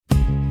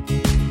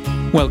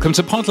Welcome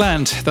to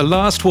Podland, the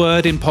last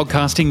word in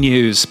podcasting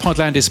news.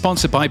 Podland is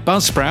sponsored by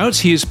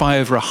Buzzsprout, used by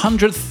over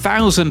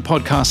 100,000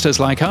 podcasters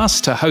like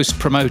us to host,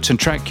 promote and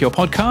track your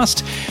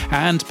podcast,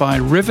 and by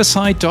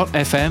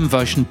Riverside.fm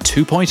version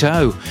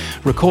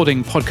 2.0.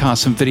 Recording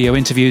podcasts and video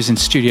interviews in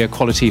studio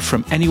quality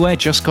from anywhere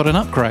just got an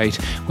upgrade.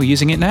 We're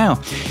using it now.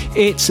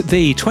 It's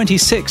the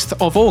 26th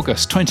of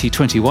August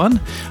 2021.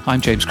 I'm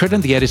James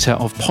Cridland, the editor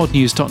of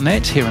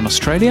podnews.net here in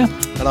Australia.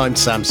 And I'm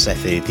Sam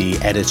Sethi, the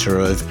editor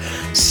of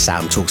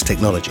Sound Talks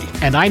Technology.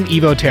 And I'm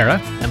Evo Terra,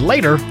 and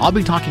later I'll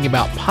be talking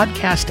about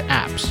podcast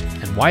apps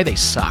and why they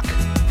suck.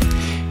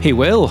 He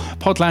will.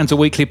 Podland's a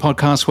weekly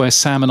podcast where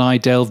Sam and I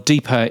delve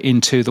deeper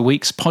into the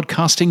week's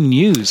podcasting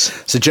news.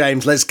 So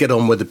James, let's get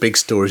on with the big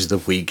stories of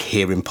the week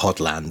here in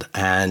Podland,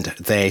 and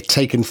they're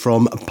taken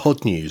from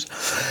Pod News.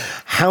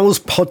 How's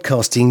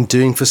podcasting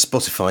doing for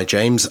Spotify,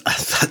 James?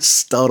 Let's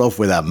start off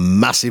with a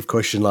massive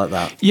question like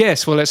that.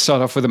 Yes, well, let's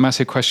start off with a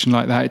massive question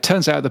like that. It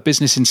turns out the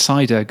Business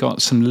Insider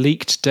got some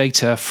leaked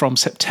data from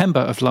September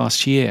of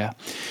last year.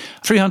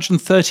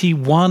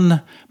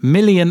 331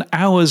 million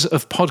hours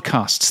of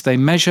podcasts. They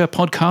measure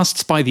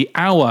podcasts by the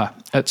hour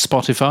at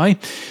Spotify.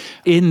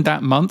 In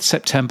that month,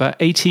 September,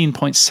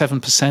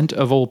 18.7%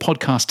 of all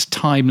podcast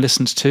time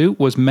listened to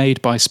was made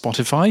by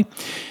Spotify.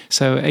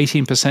 So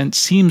 18%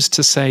 seems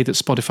to say that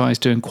Spotify is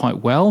doing quite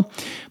well.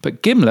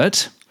 But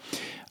Gimlet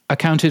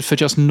accounted for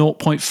just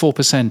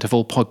 0.4% of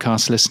all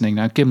podcast listening.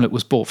 Now, Gimlet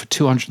was bought for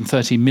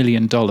 $230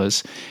 million.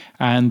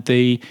 And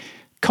the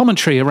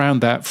commentary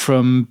around that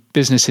from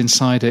Business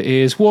Insider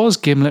was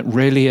Gimlet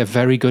really a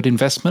very good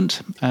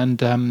investment?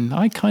 And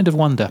I kind of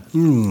wonder.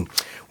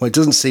 Well, it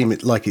doesn't seem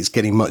like it's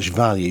getting much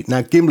value.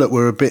 Now, Gimlet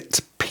were a bit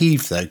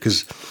peeved, though,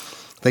 because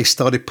they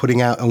started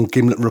putting out on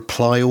Gimlet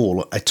Reply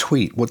All a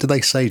tweet. What did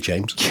they say,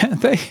 James? Yeah,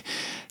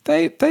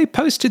 They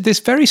posted this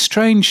very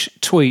strange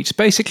tweet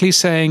basically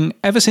saying,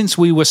 ever since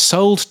we were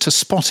sold to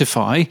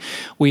Spotify,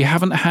 we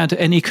haven't had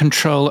any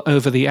control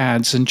over the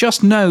ads, and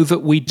just know that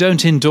we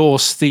don't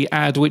endorse the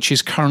ad which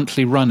is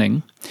currently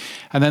running.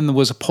 And then there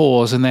was a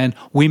pause, and then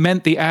we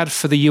meant the ad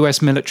for the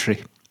US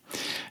military.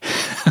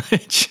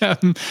 Which,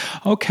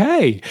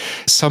 okay.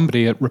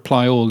 Somebody at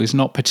Reply All is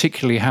not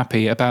particularly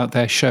happy about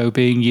their show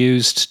being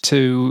used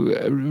to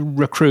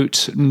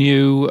recruit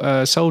new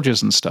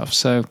soldiers and stuff.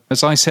 So,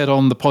 as I said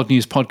on the Pod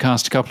News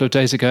podcast a couple of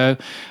days ago,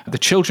 the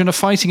children are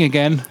fighting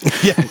again.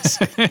 Yes.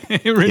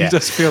 It really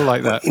does feel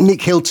like that.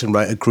 Nick Hilton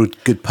wrote a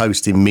good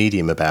post in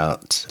Medium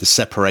about the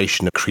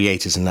separation of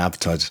creators and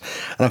advertisers.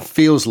 And it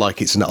feels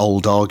like it's an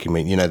old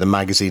argument. You know, the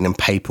magazine and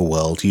paper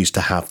world used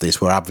to have this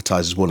where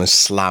advertisers want to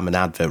slam an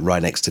advert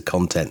right next to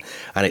content,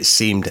 and it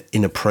seemed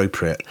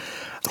inappropriate.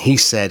 He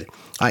said,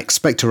 I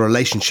expect a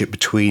relationship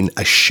between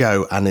a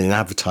show and an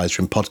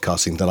advertiser in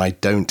podcasting that I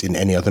don't in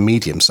any other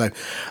medium. So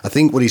I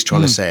think what he's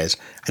trying to say is,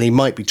 and he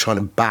might be trying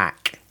to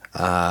back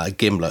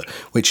Gimlet,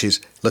 which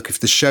is, look, if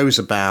the show's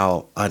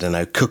about, I don't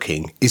know,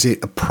 cooking, is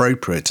it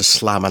appropriate to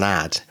slam an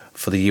ad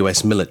for the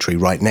US military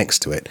right next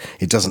to it?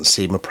 It doesn't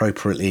seem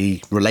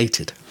appropriately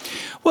related.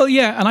 Well,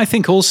 yeah, and I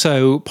think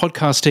also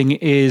podcasting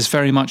is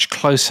very much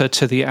closer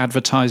to the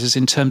advertisers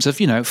in terms of,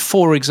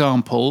 for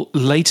example,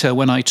 later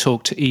when I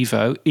talk to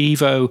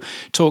Evo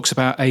talks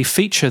about a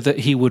feature that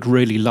he would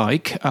really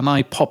like, and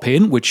I pop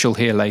in, which you'll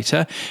hear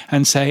later,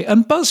 and say,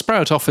 and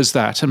Buzzsprout offers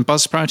that, and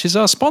Buzzsprout is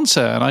our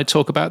sponsor, and I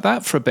talk about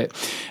that for a bit.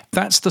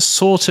 That's the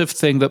sort of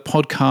thing that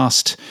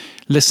podcast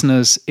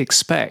listeners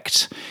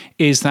expect,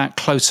 is that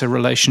closer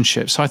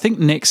relationship. So I think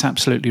Nick's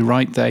absolutely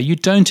right there. You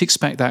don't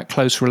expect that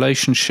close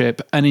relationship,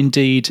 and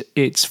indeed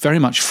it's very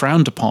much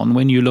frowned upon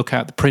when you look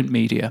at the print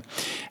media.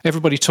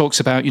 Everybody talks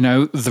about,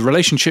 the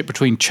relationship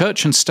between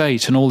church and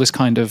state and all this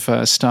kind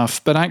of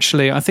stuff, but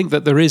actually I think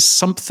that there is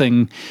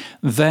something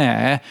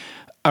there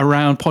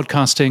around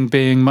podcasting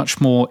being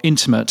much more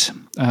intimate.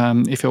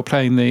 If you're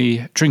playing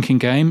the drinking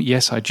game,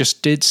 yes, I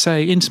just did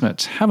say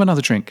intimate. Have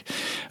another drink.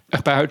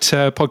 About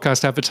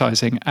podcast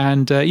advertising.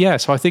 And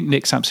so I think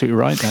Nick's absolutely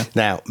right there.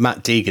 Now,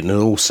 Matt Deegan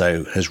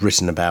also has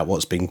written about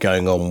what's been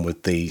going on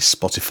with the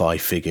Spotify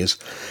figures.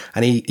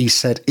 And he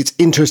said, it's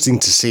interesting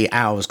to see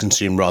hours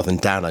consumed rather than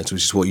downloads,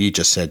 which is what you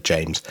just said,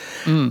 James.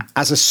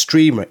 As a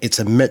streamer, it's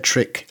a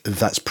metric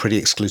that's pretty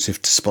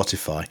exclusive to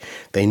Spotify.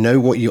 They know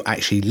what you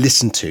actually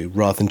listen to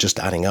rather than just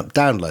adding up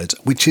downloads,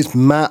 which is,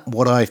 Matt,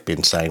 what I've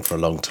been saying for a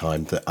long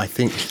time, that I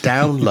think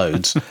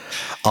downloads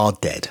are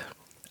dead.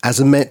 As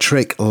a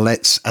metric,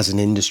 let's, as an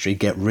industry,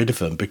 get rid of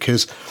them,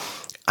 because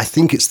I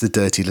think it's the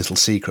dirty little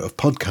secret of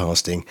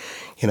podcasting.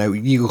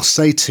 You'll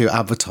say to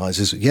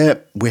advertisers,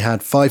 we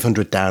had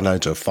 500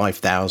 downloads or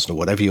 5,000 or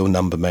whatever your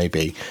number may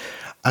be.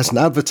 As an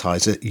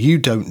advertiser, you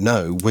don't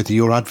know whether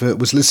your advert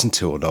was listened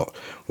to or not,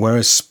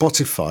 whereas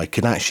Spotify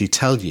can actually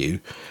tell you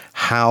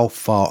how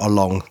far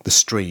along the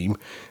stream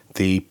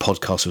the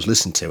podcast was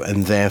listened to,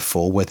 and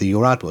therefore whether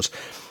your ad was.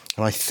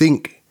 And I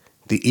think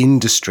the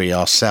industry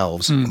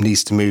ourselves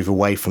needs to move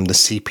away from the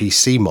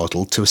CPC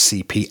model to a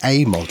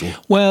CPA model?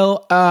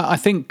 Well, I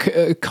think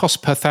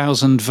cost per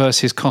thousand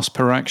versus cost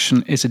per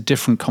action is a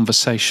different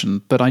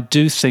conversation. But I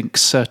do think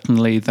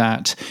certainly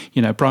that,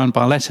 Brian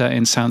Barletta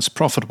in Sounds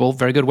Profitable,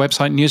 very good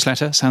website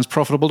newsletter,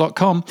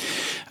 soundsprofitable.com,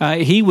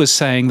 he was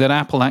saying that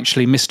Apple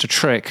actually missed a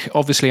trick.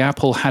 Obviously,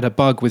 Apple had a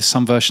bug with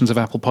some versions of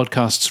Apple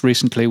Podcasts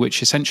recently,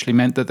 which essentially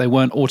meant that they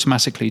weren't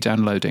automatically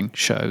downloading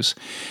shows.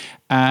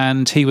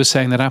 And he was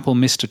saying that Apple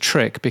missed a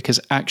trick because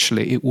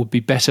actually it would be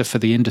better for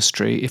the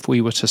industry if we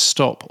were to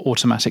stop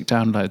automatic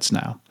downloads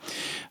now.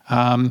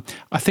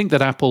 I think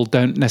that Apple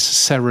don't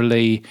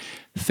necessarily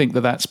think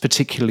that that's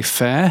particularly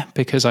fair,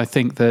 because I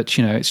think that,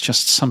 it's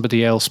just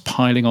somebody else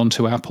piling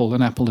onto Apple,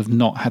 and Apple have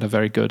not had a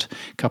very good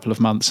couple of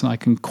months, and I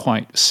can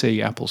quite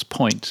see Apple's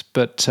point.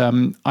 But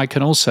I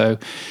can also...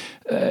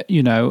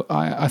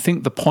 I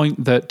think the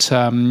point that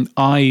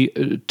I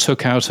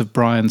took out of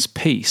Brian's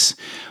piece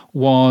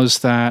was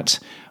that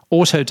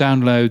auto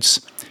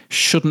downloads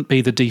shouldn't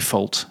be the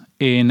default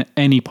in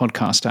any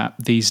podcast app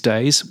these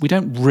days. We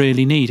don't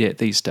really need it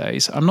these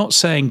days. I'm not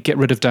saying get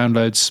rid of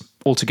downloads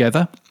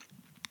altogether.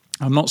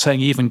 I'm not saying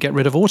even get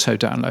rid of auto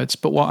downloads,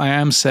 but what I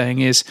am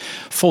saying is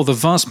for the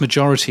vast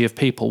majority of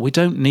people, we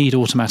don't need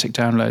automatic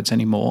downloads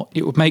anymore.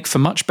 It would make for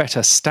much better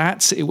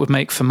stats. It would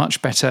make for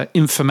much better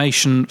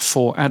information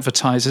for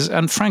advertisers,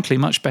 and frankly,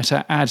 much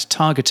better ad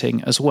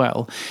targeting as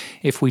well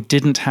if we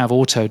didn't have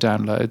auto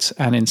downloads,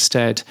 and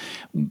instead,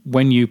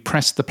 when you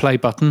press the play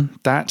button,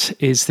 that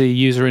is the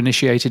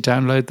user-initiated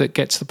download that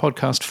gets the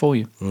podcast for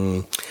you.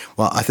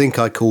 Well, I think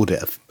I called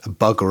it a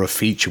bug or a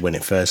feature when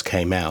it first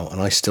came out, and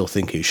I still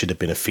think it should have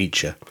been a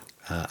feature.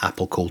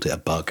 Apple called it a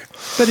bug.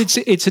 But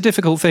it's a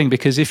difficult thing,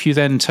 because if you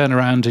then turn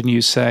around and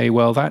you say,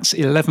 well, that's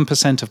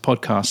 11% of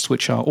podcasts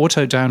which are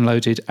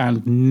auto-downloaded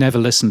and never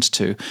listened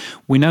to.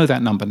 We know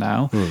that number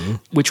now,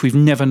 which we've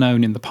never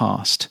known in the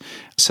past.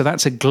 So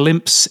that's a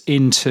glimpse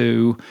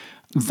into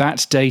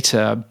that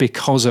data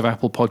because of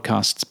Apple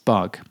Podcasts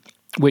bug,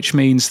 which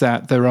means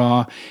that there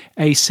are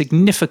a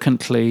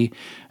significantly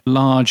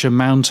large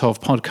amount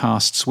of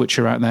podcasts which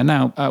are out there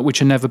now,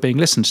 which are never being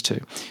listened to.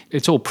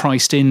 It's all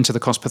priced into the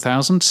cost per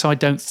thousand, so I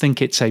don't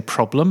think it's a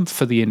problem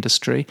for the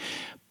industry.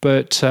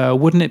 But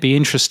wouldn't it be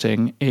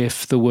interesting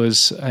if there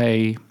was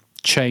a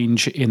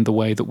change in the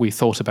way that we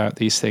thought about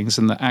these things,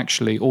 and that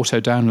actually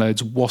auto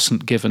downloads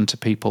wasn't given to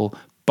people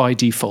by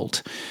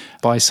default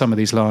by some of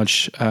these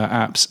large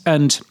apps?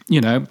 And,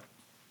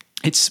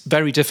 it's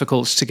very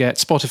difficult to get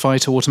Spotify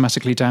to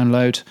automatically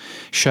download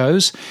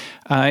shows.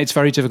 It's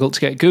very difficult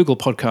to get Google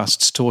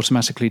Podcasts to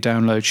automatically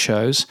download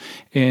shows.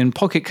 In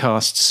Pocket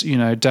Casts,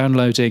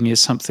 downloading is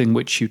something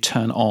which you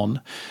turn on.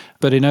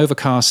 But in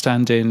Overcast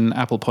and in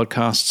Apple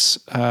Podcasts,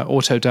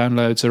 auto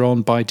downloads are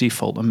on by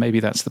default, and maybe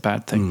that's the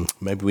bad thing.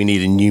 Maybe we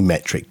need a new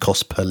metric,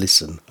 cost per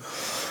listen.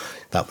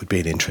 That would be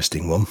an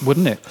interesting one.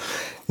 Wouldn't it?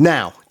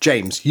 Now,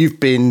 James, you've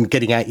been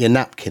getting out your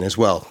napkin as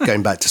well,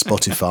 going back to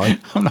Spotify.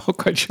 I'm not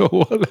quite sure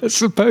what that's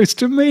supposed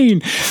to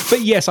mean.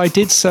 But yes, I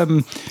did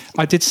some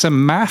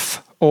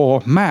math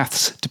or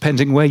maths,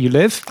 depending where you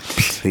live.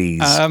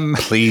 Please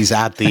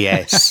add the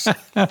S.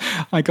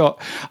 I got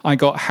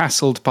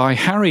hassled by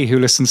Harry, who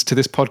listens to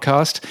this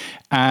podcast,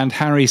 and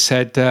Harry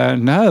said,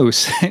 "No,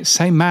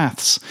 say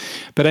maths."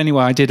 But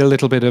anyway, I did a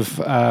little bit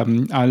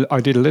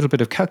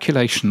of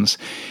calculations.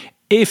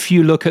 If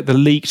you look at the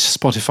leaked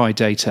Spotify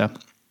data,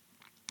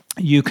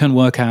 you can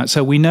work out.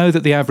 So we know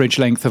that the average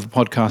length of a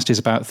podcast is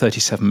about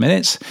 37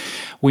 minutes.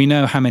 We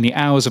know how many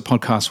hours of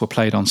podcasts were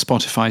played on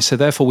Spotify. So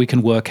therefore, we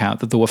can work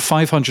out that there were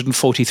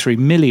 543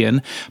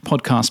 million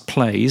podcast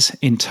plays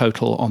in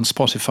total on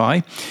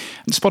Spotify.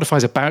 And Spotify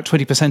is about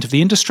 20% of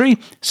the industry.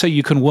 So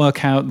you can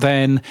work out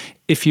then,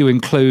 if you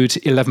include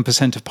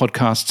 11% of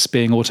podcasts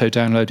being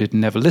auto-downloaded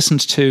and never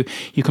listened to,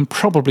 you can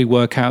probably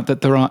work out that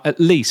there are at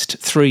least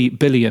 3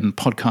 billion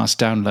podcast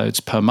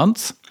downloads per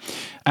month.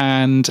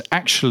 And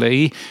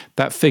actually,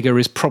 that figure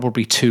is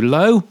probably too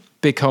low,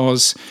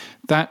 because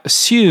that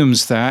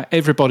assumes that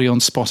everybody on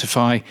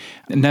Spotify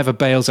never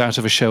bails out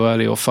of a show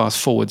early or fast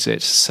forwards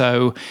it.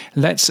 So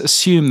let's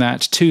assume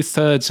that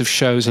 2/3 of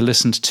shows are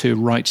listened to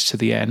right to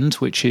the end,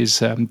 which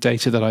is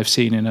data that I've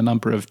seen in a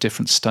number of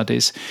different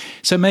studies.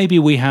 So maybe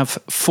we have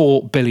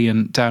 4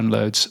 billion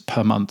downloads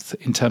per month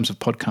in terms of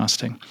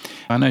podcasting.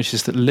 I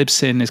noticed that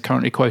Libsyn is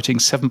currently quoting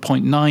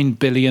 7.9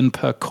 billion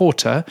per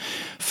quarter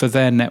for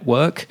their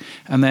network,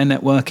 and their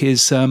network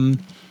is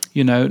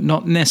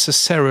not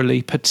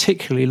necessarily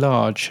particularly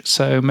large.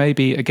 So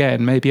maybe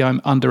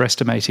I'm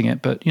underestimating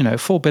it, but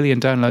 4 billion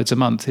downloads a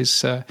month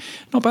is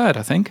not bad,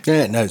 I think.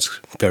 Yeah, no, it's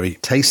very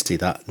tasty,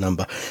 that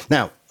number.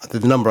 Now, the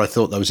number I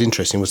thought that was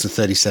interesting was the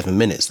 37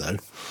 minutes, though.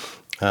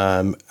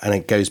 And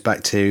it goes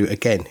back to,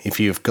 again, if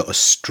you've got a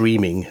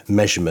streaming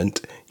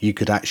measurement, you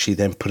could actually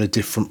then put a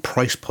different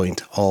price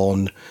point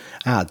on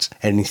ads.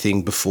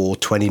 Anything before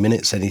 20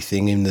 minutes,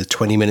 anything in the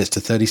 20 minutes to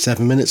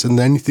 37 minutes, and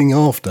anything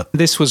after.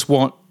 This was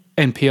what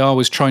NPR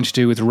was trying to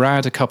do with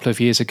RAD a couple of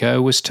years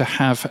ago was to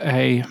have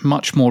a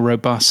much more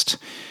robust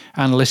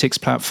analytics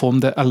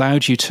platform that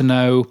allowed you to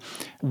know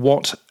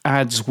what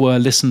ads were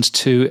listened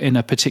to in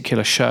a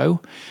particular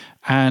show,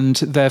 and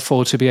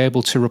therefore to be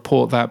able to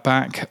report that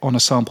back on a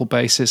sample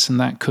basis, and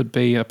that could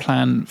be a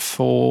plan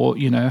for,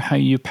 how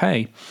you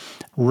pay.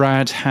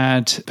 RAD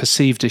had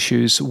perceived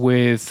issues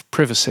with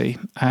privacy,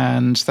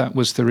 and that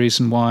was the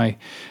reason why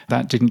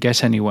that didn't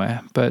get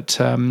anywhere. But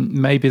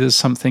maybe there's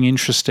something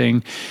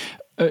interesting,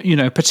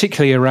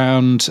 particularly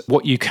around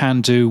what you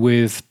can do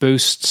with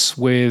boosts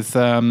with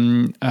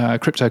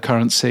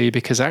cryptocurrency,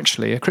 because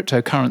actually a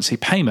cryptocurrency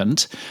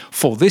payment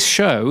for this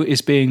show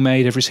is being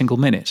made every single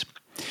minute.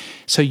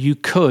 So you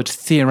could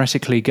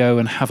theoretically go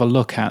and have a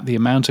look at the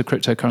amount of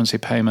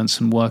cryptocurrency payments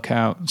and work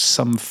out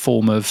some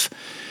form of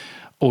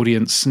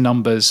audience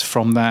numbers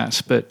from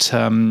that. But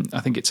I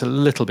think it's a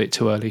little bit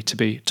too early to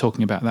be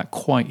talking about that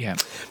quite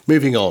yet.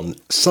 Moving on,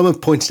 some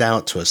have pointed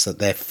out to us that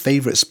their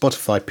favourite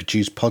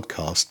Spotify-produced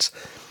podcasts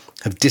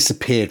have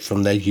disappeared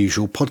from their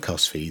usual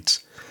podcast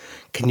feeds.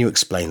 Can you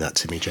explain that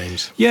to me,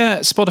 James? Yeah,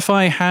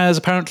 Spotify has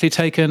apparently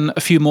taken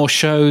a few more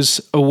shows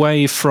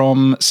away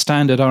from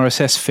standard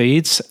RSS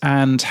feeds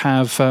and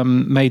have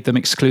made them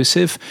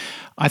exclusive.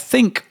 I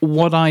think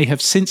what I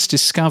have since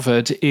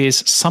discovered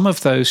is some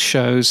of those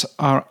shows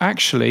are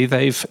actually,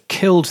 they've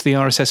killed the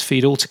RSS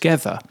feed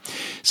altogether.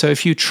 So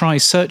if you try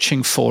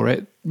searching for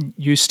it,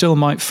 you still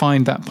might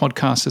find that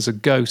podcast as a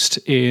ghost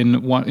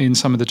in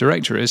some of the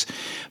directories,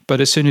 but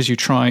as soon as you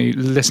try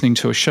listening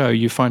to a show,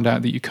 you find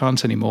out that you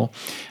can't anymore.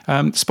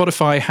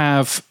 Spotify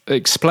have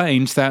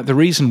explained that the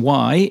reason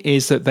why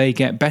is that they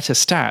get better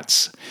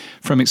stats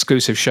from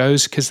exclusive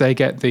shows because they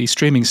get the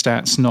streaming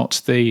stats,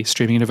 not the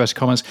streaming in inverted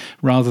commas,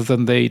 rather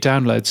than the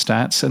download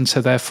stats, and so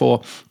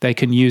therefore they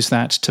can use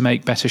that to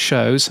make better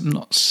shows. I'm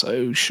not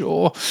so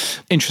sure.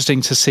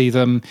 Interesting to see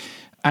them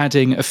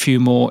adding a few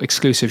more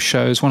exclusive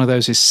shows. One of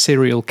those is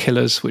Serial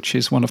Killers, which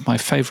is one of my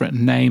favourite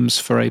names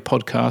for a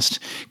podcast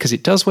because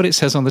it does what it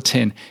says on the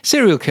tin.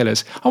 Serial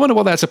Killers. I wonder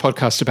what that's a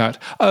podcast about.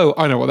 Oh,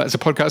 I know what that's a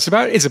podcast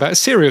about. It's about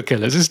serial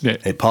killers, isn't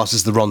it? It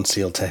passes the Ron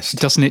Seal test.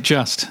 Doesn't it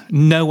just?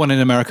 No one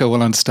in America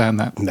will understand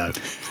that. No.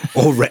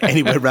 Or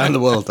anywhere around the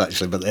world,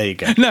 actually, but there you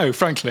go. No,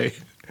 frankly.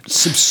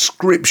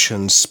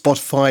 Subscriptions.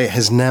 Spotify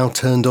has now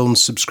turned on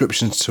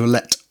subscriptions to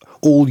let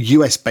all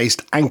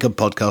US-based Anchor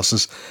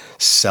podcasters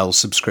sell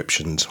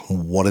subscriptions.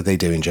 What are they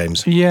doing,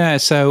 James? Yeah,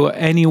 so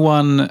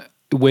anyone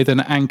with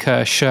an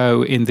Anchor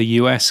show in the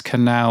US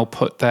can now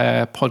put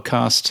their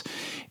podcast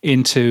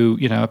into,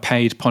 a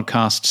paid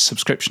podcast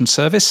subscription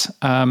service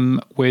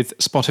with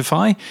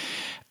Spotify.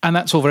 And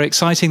that's all very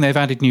exciting. They've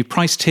added new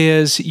price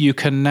tiers. You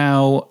can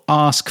now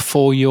ask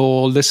for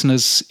your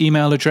listeners'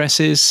 email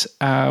addresses,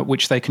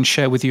 which they can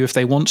share with you if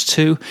they want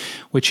to,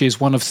 which is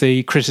one of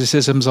the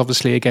criticisms,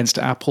 obviously, against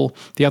Apple.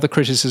 The other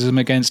criticism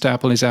against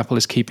Apple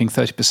is keeping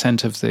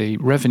 30% of the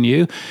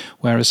revenue,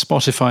 whereas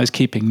Spotify is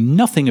keeping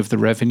nothing of the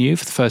revenue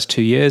for the first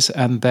 2 years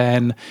and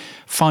then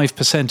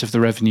 5% of the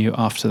revenue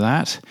after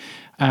that.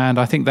 And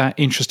I think that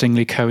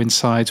interestingly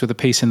coincides with a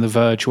piece in The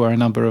Verge where a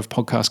number of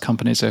podcast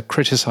companies are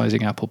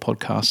criticizing Apple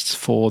Podcasts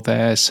for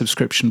their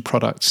subscription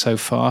product so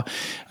far.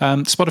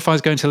 Spotify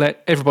is going to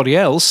let everybody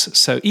else,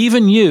 so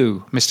even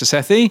you, Mr.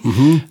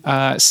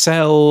 Sethi,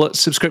 sell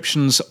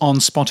subscriptions on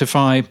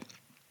Spotify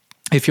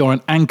if you're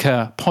an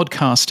Anchor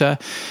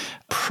podcaster,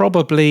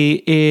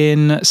 probably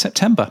in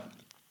September.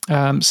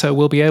 So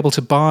we'll be able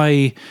to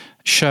buy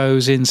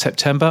shows in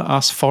September,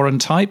 us foreign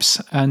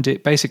types, and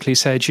it basically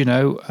said,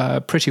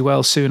 pretty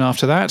well soon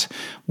after that,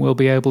 we'll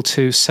be able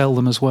to sell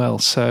them as well.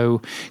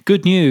 So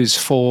good news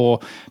for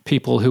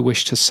people who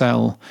wish to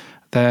sell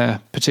their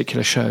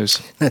particular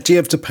shows. Now, do you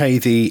have to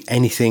pay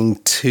anything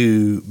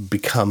to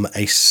become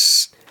a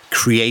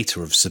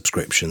creator of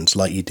subscriptions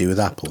like you do with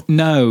Apple?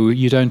 No,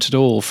 you don't at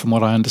all, from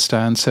what I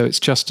understand. So it's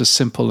just as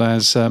simple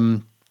as,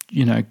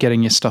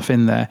 getting your stuff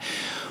in there,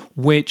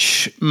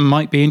 which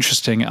might be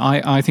interesting.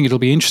 I think it'll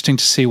be interesting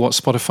to see what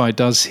Spotify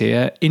does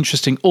here.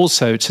 Interesting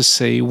also to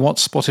see what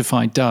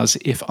Spotify does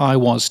if I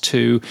was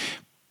to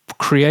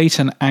create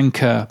an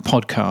Anchor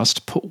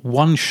podcast, put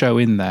one show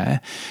in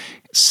there,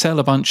 sell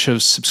a bunch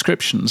of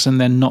subscriptions,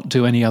 and then not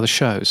do any other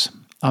shows.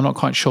 I'm not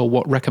quite sure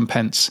what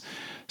recompense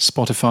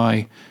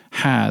Spotify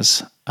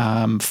has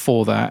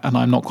for that, and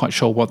I'm not quite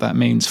sure what that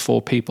means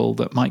for people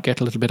that might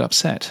get a little bit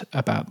upset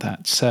about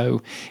that.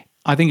 So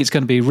I think it's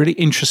going to be really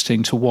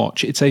interesting to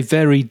watch. It's a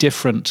very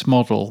different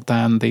model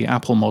than the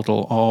Apple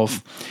model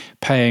of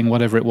paying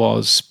whatever it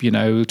was,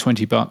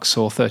 $20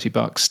 or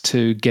 $30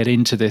 to get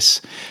into this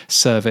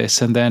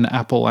service. And then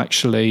Apple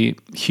actually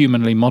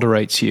humanly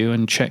moderates you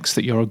and checks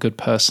that you're a good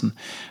person.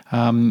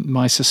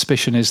 My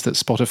suspicion is that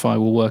Spotify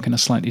will work in a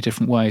slightly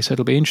different way. So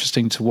it'll be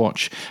interesting to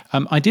watch.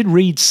 I did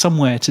read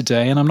somewhere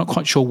today, and I'm not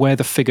quite sure where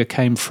the figure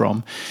came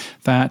from,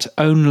 that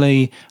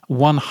only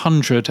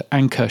 100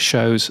 Anchor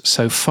shows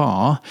so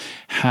far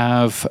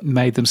have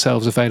made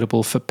themselves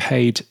available for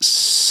paid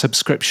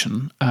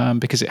subscription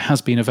because it has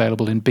been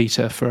available in beta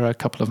beta for a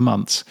couple of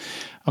months.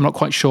 I'm not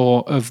quite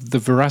sure of the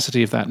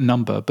veracity of that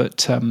number,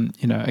 but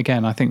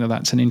again, I think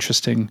that's an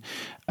interesting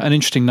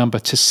number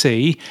to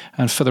see.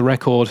 And for the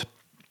record,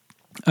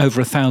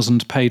 over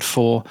 1,000 paid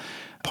for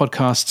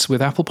podcasts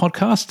with Apple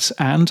Podcasts,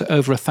 and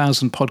over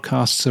 1,000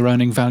 podcasts are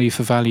earning value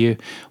for value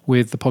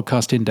with the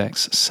Podcast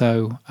Index.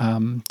 So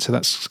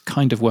that's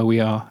kind of where we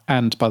are.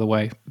 And by the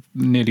way,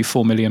 nearly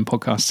 4 million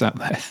podcasts out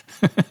there.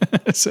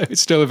 So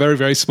it's still a very,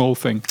 very small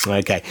thing.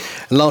 Okay.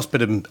 And last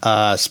bit of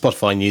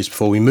Spotify news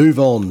before we move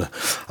on.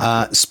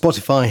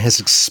 Spotify has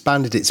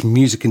expanded its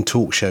music and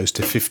talk shows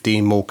to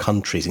 15 more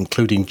countries,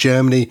 including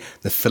Germany,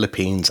 the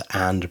Philippines,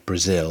 and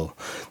Brazil.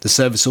 The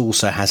service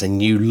also has a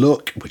new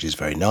look, which is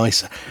very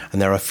nice.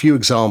 And there are a few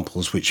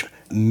examples which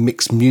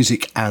mix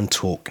music and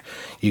talk.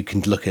 You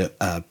can look at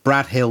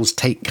Brad Hill's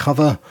Take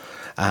Cover,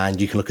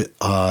 and you can look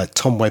at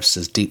Tom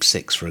Webster's Deep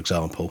Six, for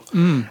example.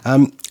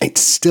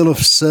 It's still a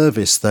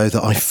service, though,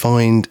 that I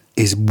find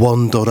is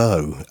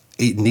 1.0.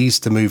 It needs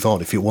to move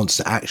on if it wants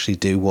to actually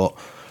do what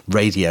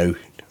radio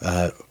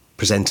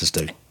presenters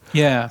do.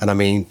 Yeah. And I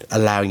mean,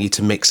 allowing you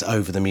to mix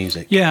over the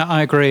music. Yeah,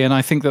 I agree. And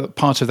I think that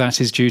part of that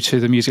is due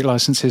to the music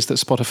licenses that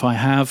Spotify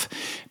have,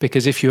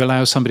 because if you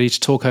allow somebody to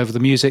talk over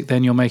the music,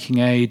 then you're making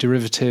a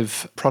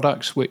derivative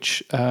product,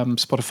 which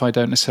Spotify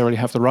don't necessarily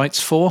have the rights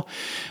for.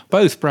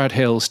 Both Brad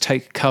Hill's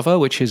Take Cover,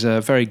 which is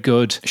a very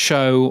good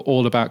show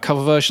all about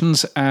cover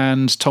versions,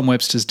 and Tom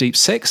Webster's Deep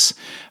Six,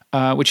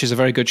 which is a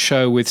very good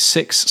show with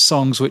 6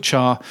 songs which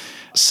are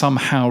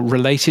somehow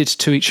related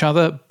to each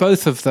other.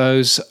 Both of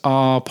those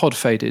are pod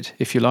faded,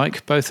 if you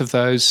like. Both of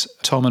those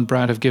Tom and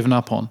Brad have given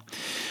up on.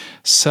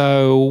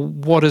 So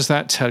what does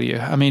that tell you?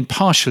 I mean,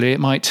 partially it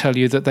might tell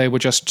you that they were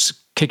just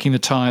kicking the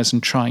tires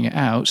and trying it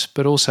out,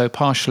 but also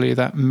partially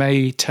that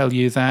may tell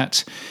you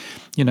that,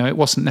 it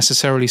wasn't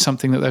necessarily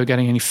something that they were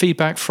getting any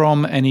feedback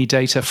from, any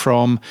data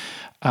from,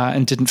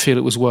 and didn't feel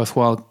it was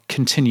worthwhile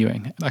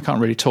continuing. I can't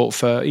really talk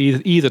for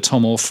either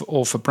Tom or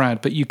for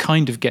Brad, but you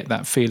kind of get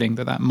that feeling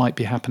that might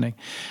be happening.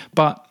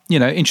 But,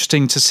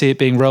 interesting to see it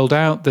being rolled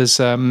out. There's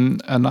a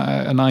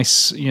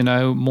nice,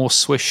 more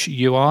swish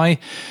UI,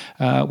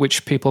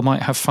 which people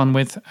might have fun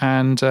with.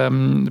 And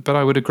but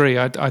I would agree.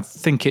 I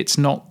think it's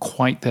not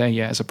quite there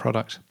yet as a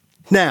product.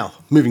 Now,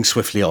 moving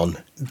swiftly on,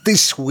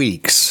 this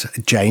week's,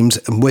 James,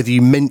 and whether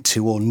you meant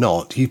to or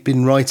not, you've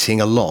been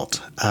writing a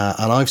lot,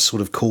 and I've sort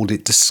of called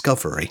it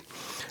discovery.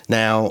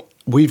 Now,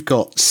 we've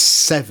got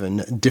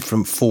 7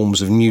 different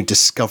forms of new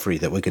discovery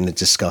that we're going to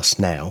discuss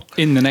now.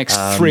 In the next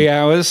 3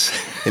 hours?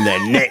 In the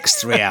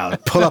next 3 hours.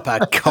 Pull up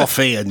our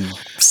coffee and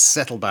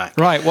settle back.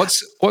 Right,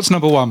 what's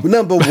number 1?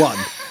 Number 1.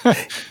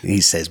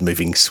 He says,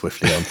 moving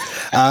swiftly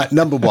on.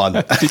 Number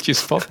 1. Did you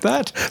spot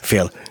that?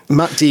 Phil.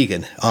 Matt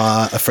Deegan,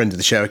 a friend of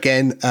the show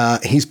again,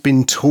 he's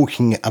been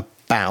talking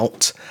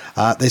about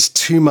there's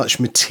too much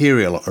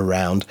material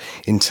around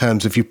in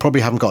terms of you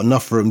probably haven't got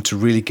enough room to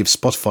really give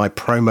Spotify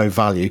promo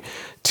value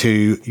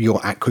to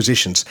your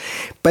acquisitions.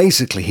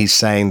 Basically, he's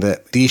saying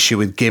that the issue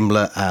with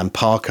Gimlet and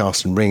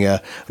Parcast and Ringer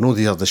and all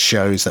the other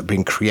shows that have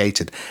been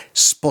created,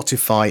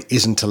 Spotify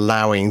isn't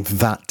allowing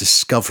that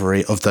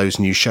discovery of those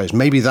new shows.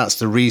 Maybe that's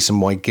the reason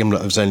why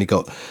Gimlet has only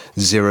got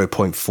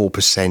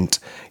 0.4%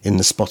 in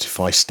the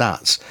Spotify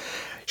stats.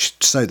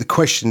 So the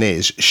question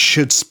is,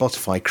 should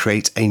Spotify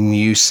create a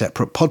new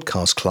separate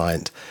podcast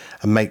client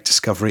and make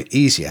discovery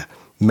easier?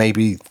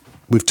 Maybe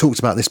we've talked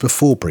about this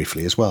before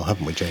briefly as well,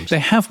 haven't we, James? They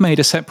have made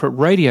a separate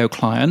radio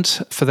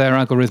client for their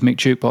algorithmic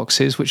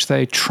jukeboxes, which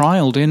they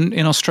trialled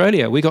in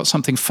Australia. We got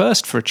something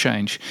first for a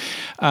change.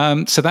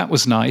 So that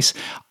was nice.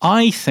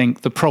 I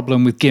think the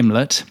problem with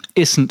Gimlet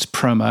isn't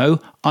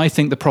promo. I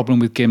think the problem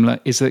with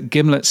Gimlet is that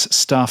Gimlet's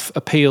stuff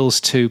appeals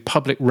to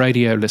public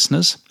radio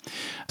listeners,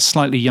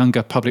 slightly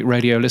younger public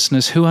radio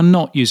listeners who are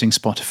not using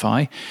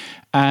Spotify.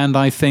 And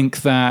I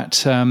think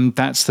that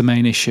that's the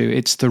main issue.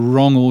 It's the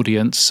wrong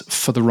audience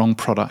for the wrong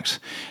product.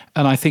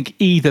 And I think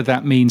either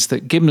that means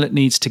that Gimlet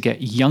needs to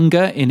get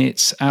younger in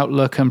its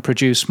outlook and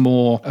produce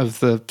more of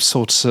the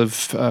sorts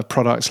of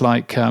products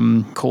like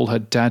Call Her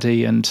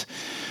Daddy and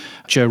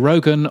Joe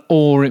Rogan,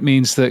 or it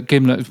means that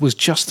Gimlet was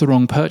just the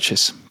wrong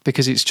purchase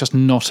because it's just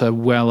not a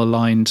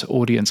well-aligned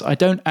audience. I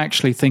don't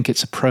actually think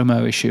it's a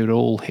promo issue at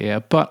all here,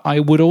 but I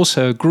would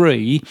also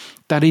agree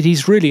that it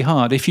is really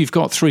hard. If you've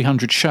got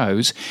 300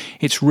 shows,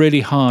 it's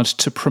really hard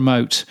to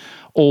promote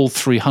all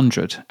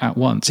 300 at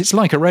once. It's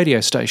like a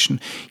radio station.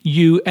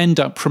 You end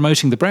up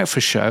promoting the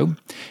breakfast show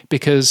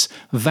because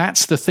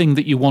that's the thing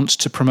that you want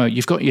to promote.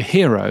 You've got your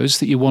heroes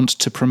that you want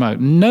to promote.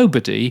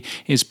 Nobody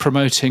is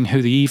promoting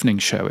who the evening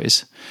show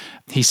is.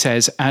 He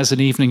says, as an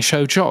evening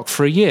show jock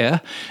for a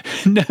year,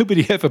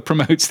 nobody ever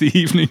promotes the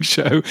evening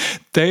show.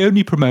 They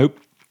only promote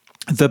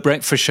the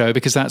breakfast show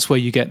because that's where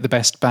you get the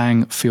best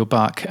bang for your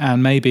buck.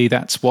 And maybe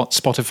that's what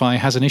Spotify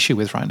has an issue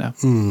with right now.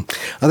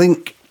 I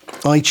think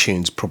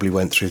iTunes probably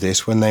went through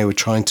this when they were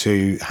trying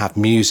to have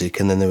music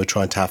and then they were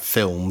trying to have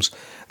films.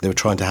 They were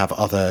trying to have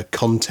other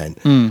content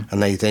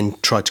and they then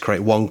tried to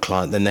create one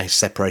client, then they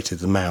separated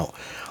them out.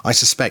 I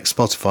suspect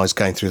Spotify's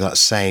going through that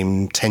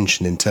same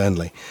tension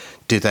internally.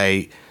 Do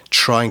they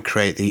try and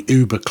create the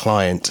Uber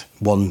client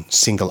one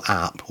single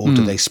app, or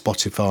do they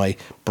Spotify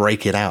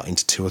break it out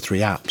into 2 or 3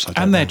 apps? I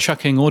don't And they're know.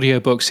 chucking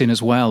audiobooks in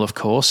as well, of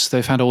course.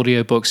 They've had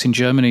audiobooks in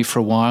Germany for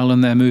a while,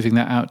 and they're moving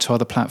that out to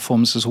other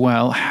platforms as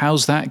well.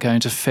 How's that going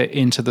to fit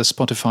into the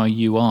Spotify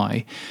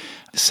UI?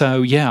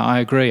 So, yeah, I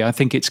agree. I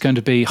think it's going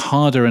to be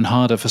harder and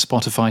harder for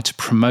Spotify to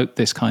promote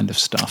this kind of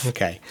stuff.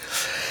 Okay.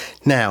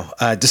 Now,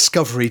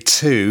 Discovery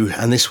 2,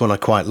 and this one I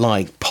quite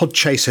like,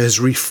 Podchaser has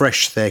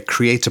refreshed their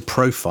creator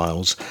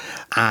profiles,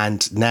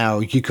 and now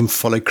you can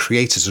follow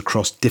creators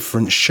across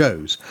different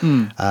shows.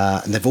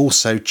 And they've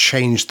also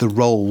changed the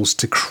roles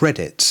to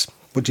credits.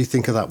 What do you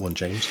think of that one,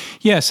 James?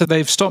 Yeah, so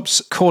they've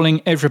stopped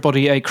calling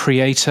everybody a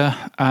creator,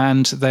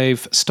 and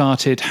they've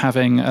started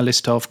having a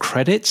list of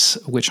credits,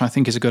 which I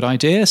think is a good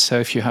idea. So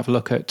if you have a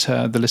look at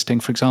the listing,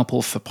 for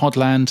example, for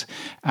Podland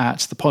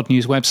at the Pod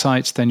News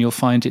website, then you'll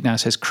find it now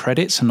says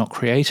credits and not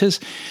creators,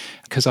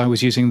 because I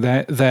was using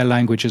their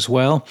language as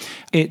well.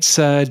 It's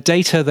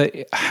data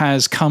that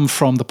has come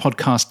from the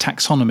podcast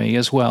taxonomy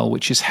as well,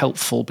 which is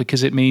helpful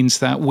because it means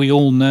that we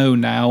all know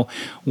now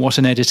what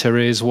an editor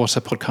is, what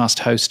a podcast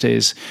host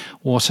is,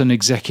 what an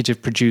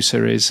executive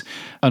producer is,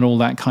 and all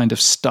that kind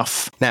of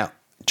stuff. Now,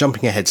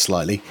 jumping ahead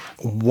slightly,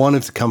 one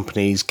of the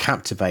companies,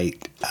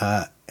 Captivate,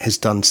 has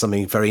done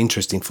something very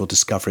interesting for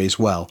Discovery as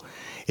well.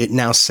 It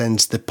now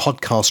sends the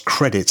podcast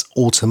credits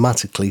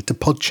automatically to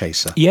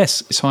Podchaser.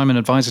 Yes, so I'm an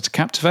advisor to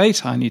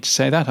Captivate. I need to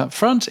say that up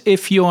front.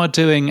 If you are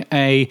doing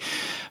a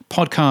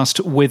podcast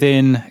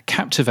within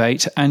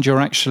Captivate and you're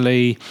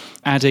actually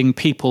adding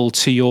people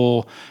to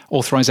your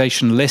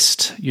authorization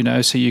list,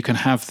 so you can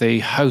have the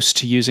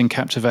host using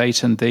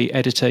Captivate and the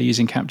editor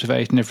using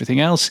Captivate and everything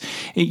else,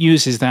 it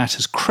uses that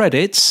as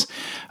credits,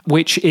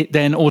 which it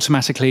then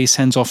automatically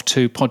sends off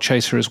to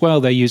Podchaser as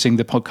well. They're using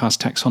the podcast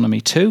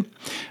taxonomy too.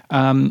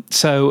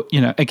 So,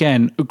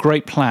 again, a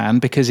great plan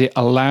because it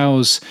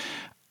allows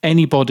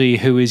anybody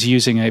who is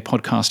using a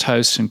podcast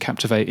host, and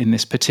Captivate in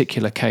this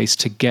particular case,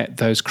 to get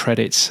those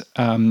credits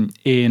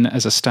in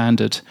as a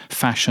standard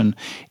fashion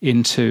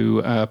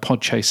into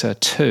Podchaser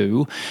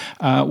 2.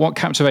 What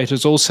Captivate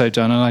has also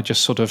done, and I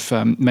just sort of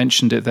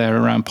mentioned it there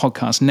around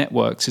podcast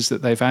networks, is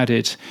that they've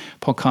added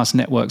podcast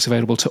networks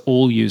available to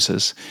all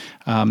users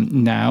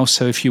now.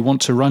 So if you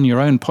want to run your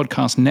own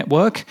podcast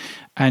network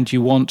and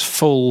you want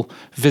full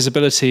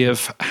visibility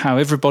of how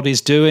everybody's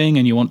doing,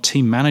 and you want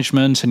team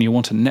management, and you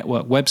want a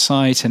network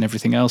website and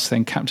everything else,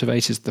 then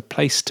Captivate is the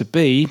place to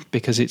be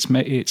because it's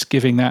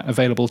giving that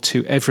available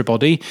to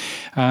everybody.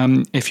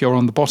 If you're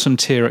on the bottom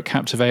tier at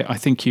Captivate, I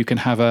think you can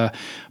have a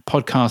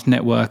podcast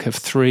network of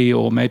 3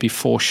 or maybe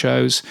 4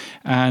 shows,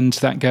 and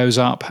that goes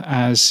up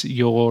as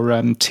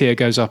your tier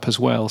goes up as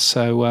well.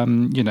 So,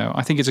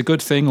 I think it's a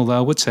good thing, although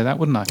I would say that,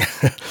 wouldn't I?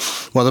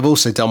 Well, they've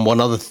also done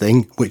one other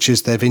thing, which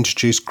is they've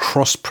introduced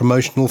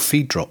cross-promotional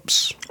feed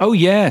drops. Oh,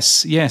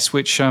 yes,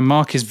 which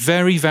Mark is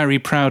very, very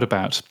proud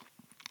about.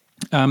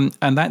 And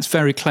that's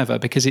very clever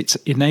because it's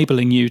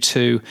enabling you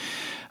to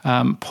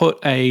put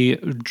a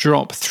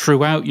drop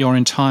throughout your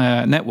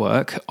entire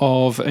network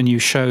of a new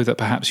show that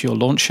perhaps you're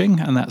launching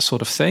and that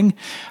sort of thing.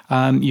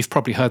 You've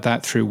probably heard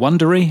that through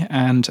Wondery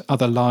and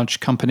other large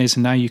companies,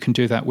 and now you can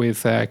do that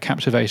with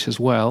Captivate as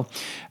well.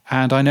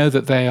 And I know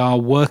that they are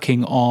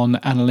working on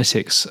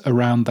analytics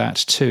around that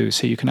too,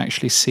 so you can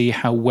actually see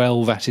how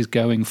well that is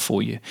going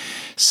for you.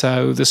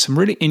 So there's some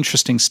really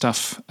interesting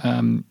stuff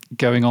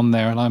going on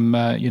there, and I'm,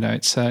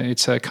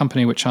 it's a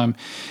company which I'm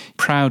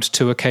proud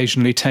to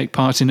occasionally take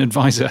part in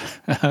advisor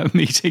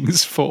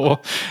meetings for,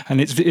 and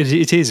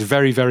it is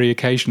very, very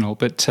occasional.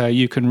 But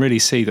you can really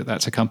see that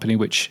that's a company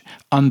which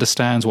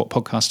understands what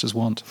podcasters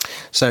want.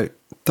 So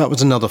that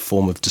was another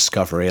form of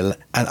discovery, and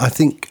I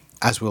think,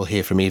 as we'll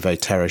hear from Ivo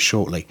Terra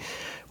shortly,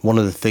 one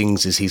of the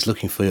things is he's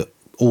looking for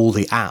all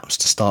the apps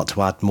to start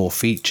to add more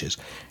features.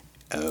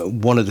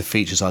 One of the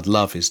features I'd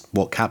love is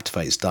what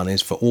Captivate's done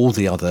is for all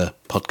the other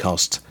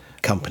podcast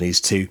companies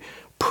to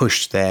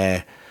push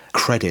their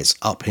credits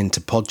up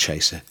into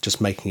Podchaser, just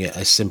making it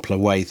a simpler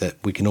way that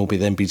we can all be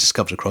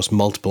discovered across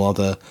multiple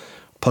other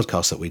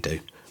podcasts that we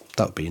do.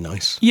 That would be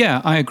nice.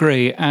 Yeah, I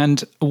agree.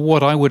 And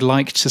what I would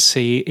like to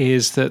see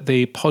is that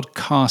the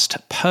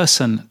podcast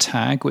person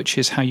tag, which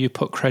is how you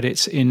put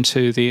credits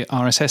into the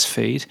RSS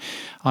feed,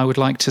 I would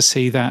like to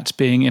see that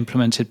being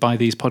implemented by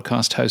these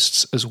podcast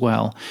hosts as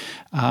well.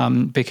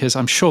 Because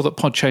I'm sure that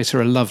Podchaser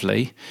are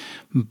lovely,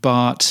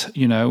 but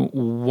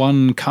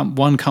one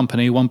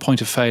company, one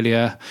point of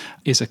failure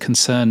is a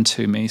concern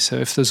to me. So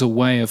if there's a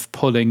way of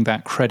pulling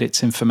that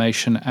credits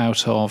information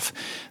out of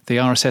the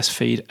RSS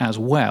feed as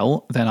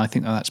well, then I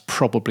think that's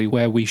probably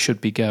where we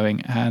should be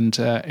going. And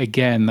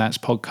again, that's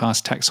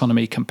podcast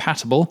taxonomy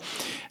compatible,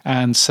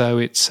 and so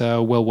it's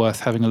well worth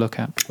having a look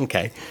at.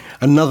 Okay.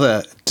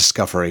 Another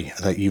discovery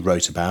that you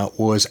wrote about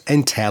was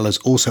Entale has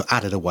also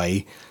added a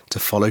way to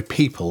follow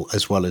people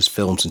as well as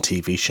films and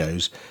TV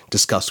shows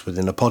discussed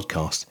within a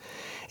podcast.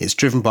 It's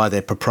driven by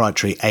their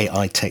proprietary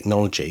AI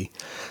technology.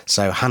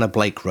 So Hannah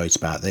Blake wrote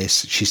about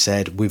this. She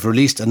said, "We've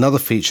released another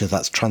feature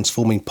that's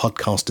transforming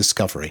podcast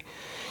discovery.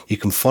 You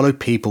can follow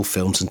people,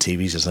 films and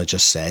TVs, as I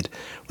just said,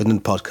 within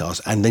the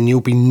podcast, and then you'll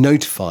be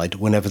notified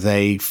whenever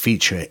they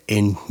feature it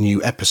in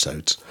new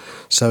episodes.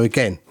 So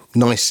again,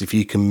 nice if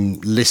you can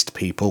list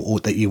people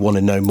or that you want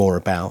to know more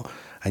about,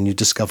 and you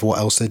discover what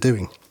else they're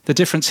doing. The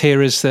difference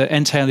here is that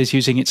Entale is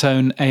using its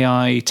own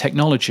AI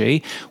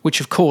technology, which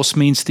of course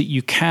means that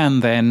you can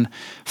then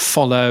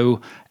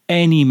follow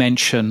any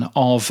mention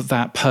of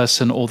that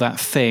person or that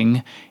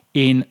thing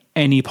in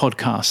any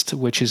podcast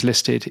which is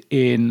listed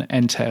in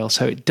Entale.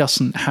 So it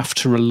doesn't have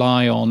to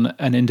rely on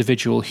an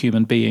individual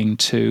human being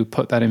to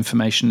put that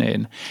information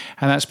in.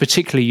 And that's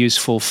particularly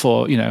useful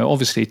for,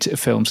 obviously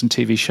films and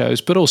TV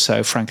shows, but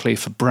also, frankly,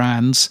 for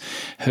brands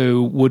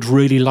who would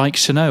really like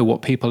to know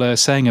what people are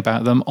saying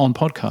about them on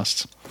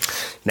podcasts.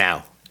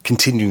 Now,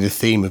 continuing the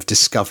theme of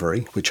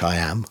discovery, which I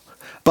am,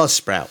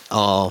 Buzzsprout,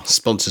 our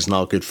sponsors and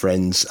our good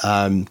friends,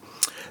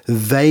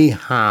 they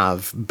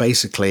have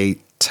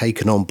basically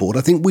taken on board,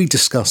 I think we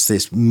discussed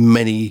this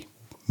many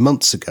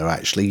months ago,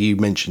 actually, you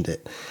mentioned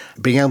it,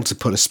 being able to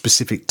put a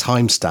specific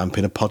timestamp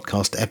in a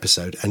podcast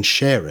episode and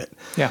share it.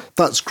 Yeah.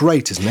 That's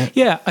great, isn't it?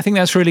 Yeah, I think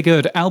that's really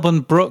good.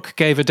 Alban Brook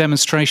gave a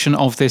demonstration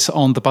of this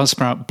on the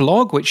Buzzsprout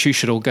blog, which you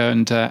should all go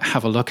and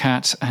have a look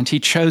at. And he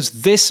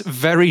chose this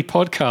very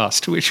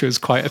podcast, which was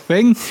quite a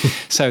thing.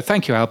 So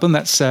thank you, Alban.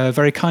 That's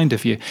very kind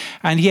of you.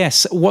 And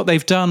yes, what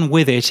they've done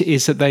with it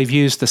is that they've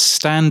used the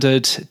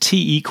standard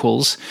T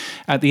equals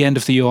at the end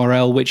of the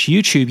URL, which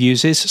YouTube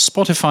uses,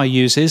 Spotify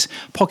uses,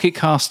 Pocket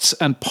Casts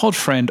and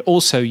Podfriend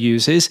also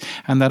uses,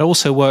 and that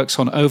also works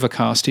on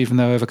Overcast, even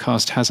though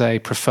Overcast has a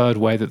preferred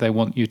way that they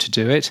want you to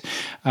do it.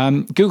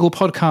 Google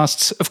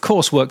Podcasts, of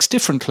course, works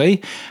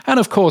differently, and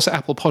of course,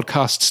 Apple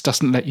Podcasts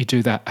doesn't let you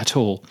do that at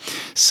all.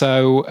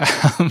 So,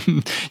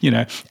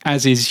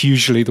 as is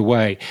usually the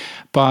way.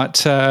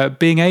 But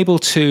being able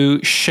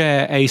to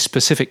share a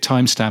specific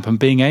timestamp and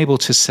being able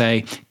to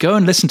say, go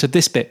and listen to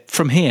this bit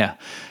from here,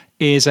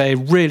 is a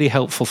really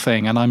helpful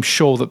thing, and I'm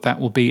sure that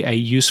will be a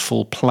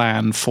useful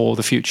plan for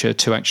the future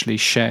to actually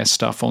share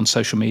stuff on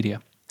social media.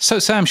 So,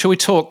 Sam, shall we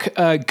talk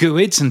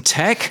GUIDs and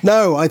tech?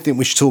 No, I think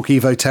we should talk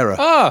Evo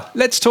Terra.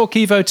 Let's talk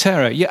Evo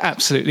Terra. You're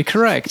absolutely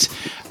correct.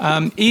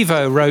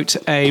 Evo wrote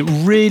a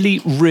really,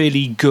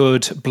 really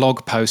good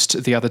blog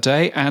post the other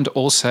day and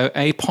also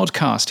a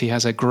podcast. He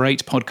has a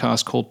great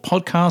podcast called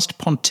Podcast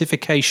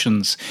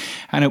Pontifications,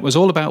 and it was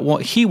all about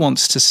what he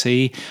wants to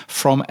see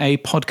from a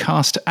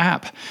podcast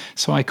app.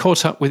 So I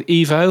caught up with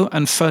Evo,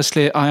 and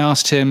firstly I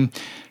asked him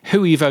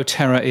who Evo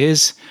Terra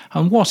is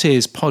and what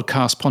is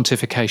Podcast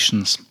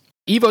Pontifications.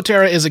 Evo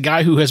Terra is a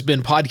guy who has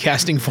been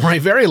podcasting for a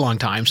very long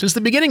time, since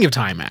the beginning of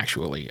time,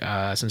 actually,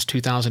 since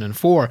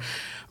 2004.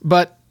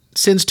 But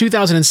since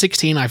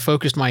 2016, I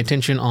focused my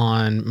attention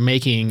on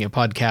making a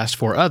podcast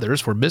for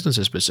others, for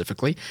businesses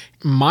specifically.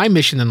 My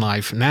mission in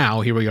life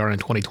now, here we are in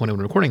 2020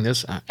 when recording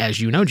this, as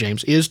you know,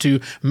 James, is to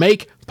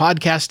make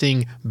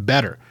podcasting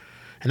better.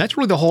 And that's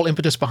really the whole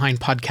impetus behind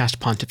Podcast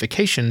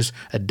Pontifications,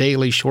 a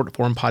daily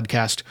short-form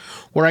podcast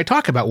where I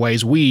talk about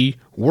ways we,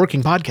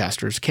 working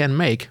podcasters, can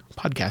make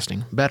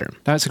podcasting better.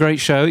 That's a great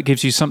show. It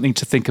gives you something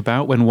to think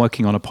about when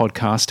working on a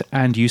podcast.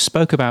 And you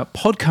spoke about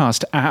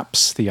podcast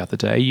apps the other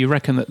day. You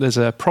reckon that there's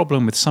a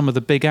problem with some of the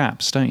big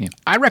apps, don't you?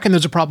 I reckon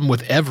there's a problem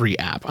with every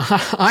app.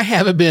 I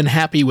haven't been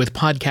happy with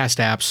podcast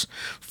apps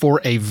for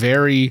a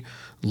very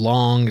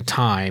long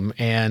time,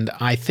 and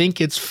I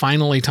think it's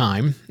finally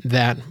time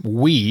that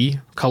we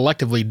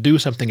collectively do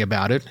something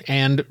about it,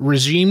 and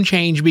regime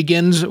change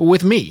begins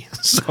with me.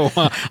 So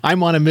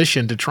I'm on a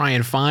mission to try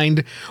and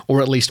find,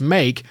 or at least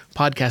make,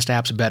 podcast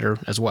apps better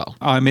as well.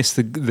 I miss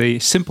the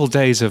simple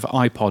days of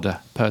iPodder,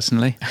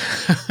 personally.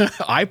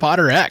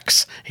 iPodder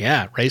X.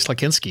 Yeah, Ray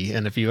Slakinski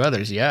and a few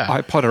others, yeah.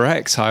 iPodder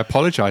X, I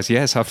apologize.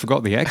 Yes, I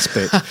forgot the X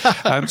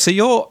bit.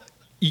 So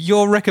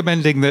you're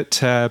recommending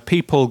that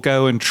people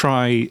go and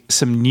try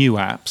some new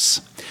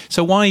apps.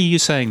 So why are you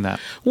saying that?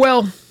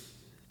 Well,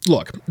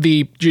 look,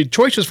 the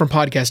choices from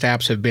podcast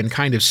apps have been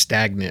kind of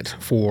stagnant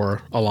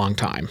for a long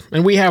time.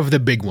 And we have the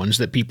big ones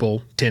that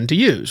people tend to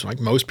use. Like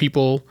most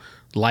people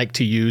like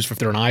to use, if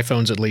they're on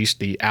iPhones at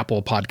least, the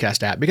Apple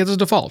Podcast app because it's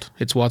default.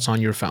 It's what's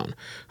on your phone.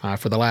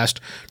 For the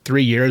last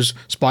 3 years,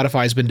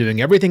 Spotify has been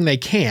doing everything they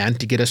can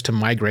to get us to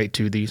migrate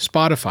to the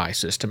Spotify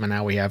system, and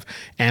now we have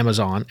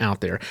Amazon out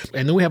there.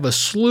 And then we have a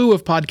slew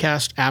of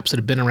podcast apps that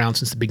have been around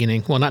since the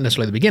beginning. Well, not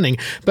necessarily the beginning,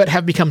 but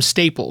have become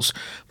staples.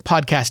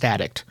 Podcast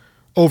Addict,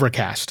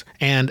 Overcast,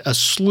 and a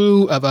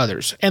slew of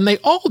others. And they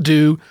all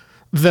do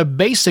the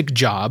basic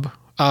job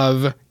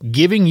of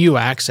giving you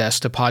access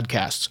to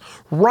podcasts,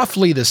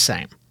 roughly the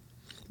same.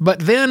 But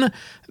then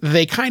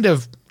they kind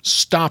of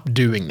stop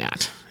doing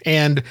that.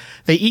 And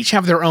they each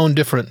have their own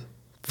different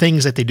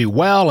things that they do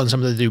well and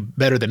some that they do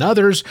better than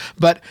others.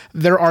 But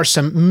there are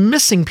some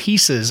missing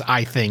pieces,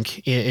 I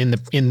think, in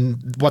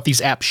what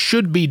these apps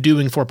should be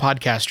doing for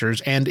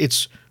podcasters. And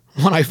it's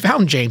what I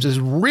found, James, is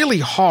really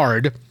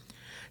hard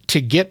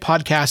to get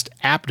podcast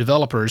app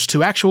developers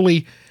to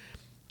actually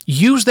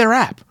use their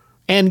app.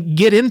 and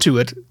get into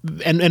it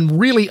and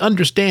really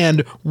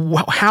understand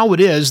how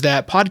it is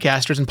that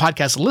podcasters and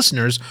podcast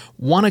listeners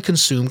want to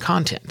consume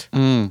content.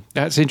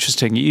 That's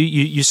interesting.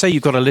 You say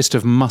you've got a list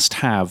of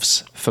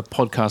must-haves for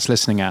podcast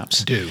listening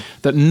apps. I do.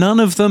 That none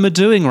of them are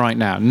doing right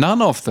now.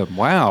 None of them.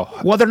 Wow.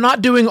 Well, they're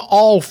not doing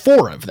all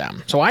 4 of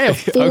them. So I have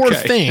 4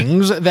 Okay.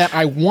 things that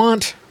I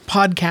want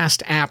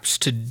podcast apps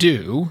to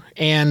do,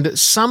 and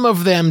some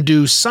of them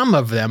do some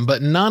of them,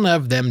 but none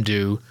of them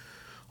do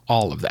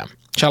all of them.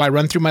 Shall I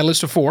run through my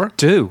list of 4?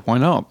 Do. Why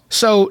not?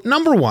 So,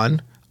 number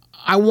 1,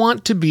 I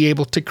want to be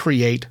able to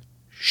create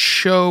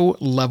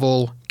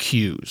show-level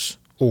queues,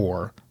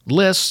 or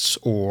lists,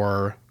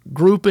 or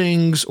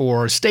groupings,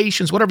 or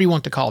stations, whatever you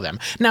want to call them.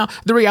 Now,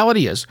 the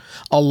reality is,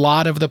 a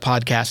lot of the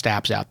podcast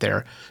apps out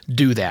there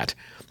do that.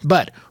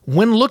 But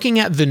when looking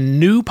at the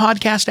new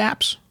podcast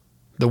apps,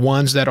 the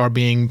ones that are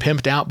being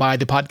pimped out by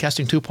the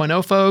Podcasting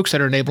 2.0 folks that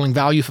are enabling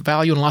value for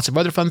value and lots of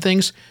other fun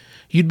things,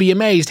 you'd be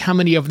amazed how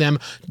many of them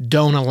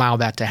don't allow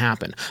that to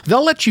happen.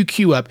 They'll let you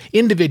queue up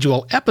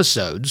individual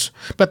episodes,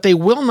 but they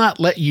will not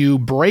let you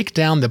break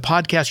down the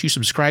podcast you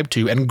subscribe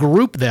to and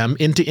group them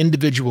into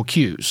individual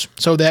queues,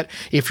 so that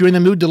if you're in the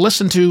mood to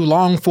listen to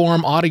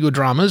long-form audio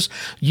dramas,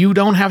 you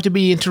don't have to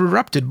be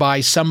interrupted by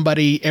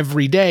somebody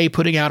every day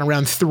putting out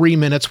around 3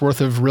 minutes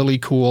worth of really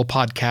cool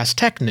podcast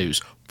tech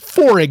news.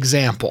 For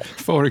example.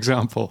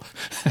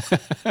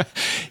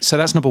 So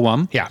that's number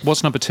 1. Yeah.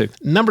 What's number 2?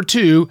 Number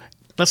 2,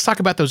 let's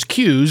talk about those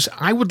queues.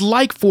 I would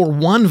like for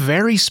one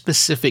very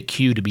specific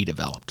queue to be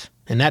developed.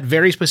 And that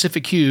very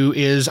specific queue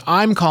is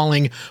I'm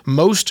calling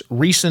most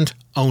recent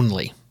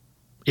only,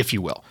 if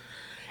you will.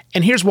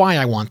 And here's why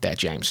I want that,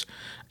 James.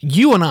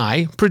 You and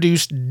I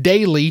produce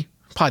daily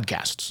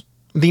podcasts.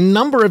 The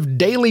number of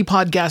daily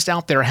podcasts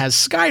out there has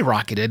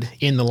skyrocketed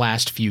in the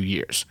last few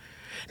years.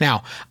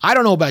 Now, I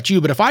don't know about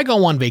you, but if I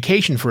go on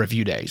vacation for a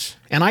few days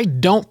and I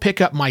don't pick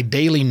up my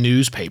daily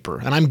newspaper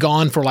and I'm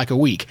gone for like a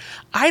week,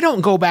 I don't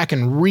go back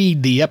and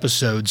read the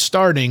episodes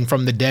starting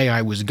from the day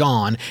I was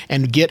gone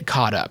and get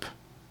caught up.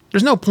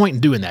 There's no point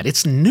in doing that.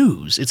 It's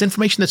news. It's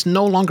information that's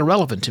no longer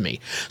relevant to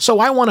me. So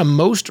I want a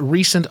most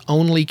recent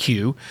only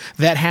queue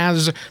that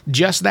has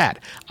just that.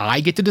 I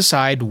get to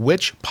decide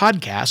which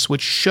podcasts,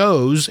 which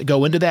shows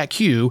go into that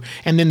queue,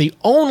 and then the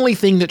only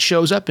thing that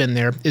shows up in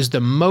there is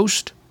the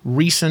most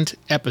recent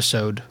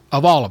episode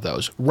of all of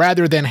those,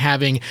 rather than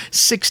having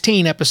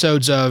 16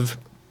 episodes of,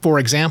 for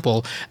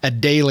example, a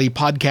daily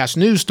podcast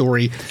news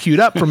story queued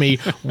up for me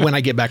when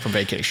I get back from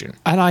vacation.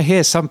 And I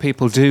hear some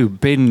people do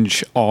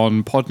binge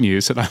on pod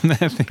news, and I'm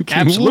there thinking,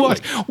 Absolutely.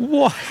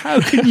 What?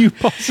 How can you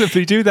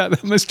possibly do that?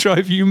 That must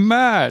drive you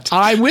mad.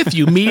 I'm with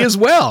you, me as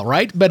well,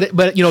 right?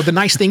 But you know, the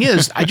nice thing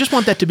is, I just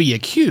want that to be a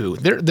queue.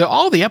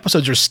 All the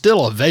episodes are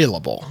still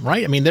available,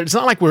 right? I mean, it's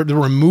not like we're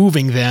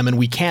removing them and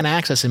we can't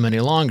access them any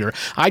longer.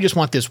 I just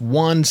want this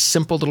one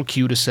simple little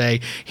queue to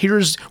say,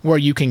 here's where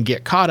you can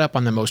get caught up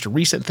on the most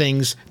recent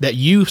things that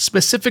you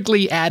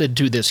specifically added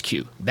to this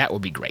queue. That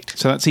would be great.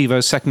 So that's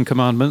Evo's second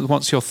commandment.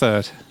 What's your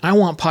third? I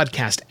want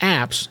podcast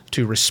apps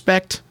to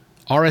respect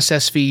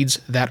RSS feeds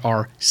that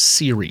are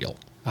serial.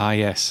 Ah,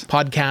 yes.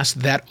 Podcasts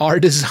that are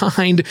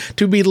designed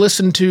to be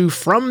listened to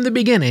from the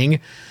beginning,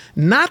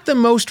 not the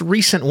most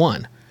recent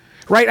one.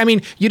 Right? I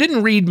mean, you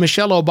didn't read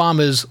Michelle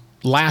Obama's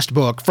last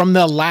book from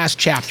the last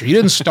chapter. You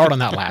didn't start on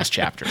that last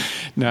chapter.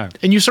 No.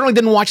 And you certainly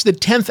didn't watch the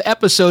 10th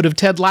episode of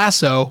Ted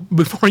Lasso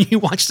before you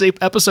watched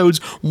episodes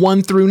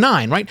 1 through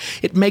 9, right?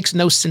 It makes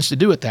no sense to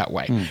do it that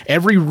way.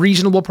 Every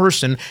reasonable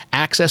person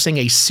accessing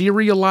a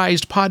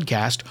serialized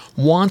podcast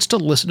wants to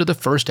listen to the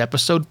first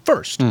episode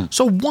first.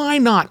 So why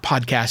not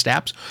podcast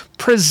apps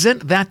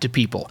present that to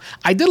people?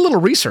 I did a little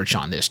research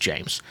on this,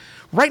 James.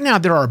 Right now,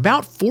 there are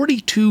about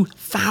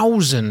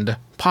 42,000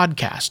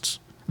 podcasts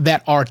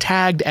that are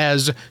tagged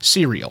as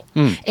serial.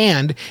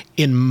 And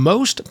in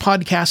most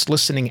podcast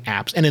listening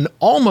apps, and in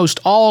almost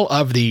all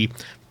of the,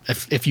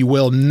 if you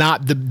will,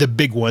 not the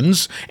big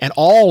ones, and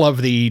all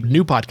of the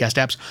new podcast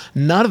apps,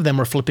 none of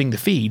them are flipping the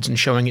feeds and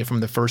showing it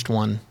from the first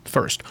one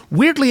first.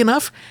 Weirdly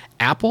enough,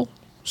 Apple,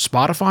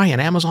 Spotify, and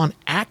Amazon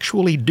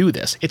actually do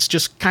this. It's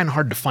just kind of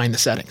hard to find the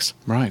settings.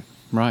 Right.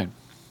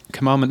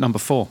 Commandment number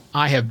 4.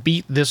 I have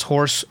beat this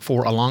horse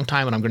for a long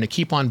time, and I'm going to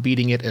keep on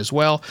beating it as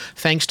well.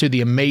 Thanks to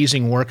the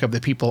amazing work of the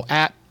people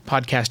at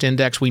Podcast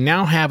Index, we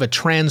now have a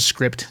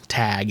transcript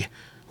tag,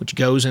 which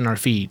goes in our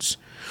feeds.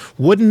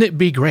 Wouldn't it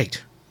be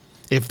great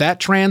if that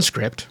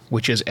transcript,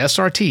 which is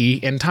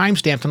SRT and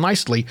timestamped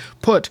nicely,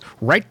 put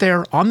right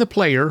there on the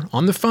player,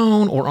 on the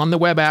phone, or on the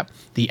web app,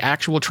 the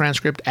actual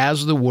transcript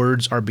as the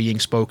words are being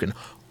spoken?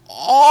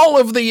 All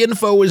of the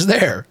info is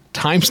there.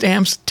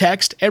 Timestamps,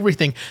 text,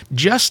 everything.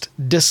 Just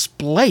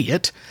display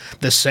it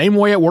the same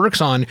way it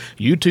works on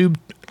YouTube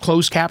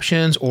closed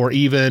captions or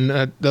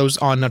even those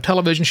on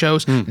television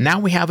shows. Now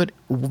we have it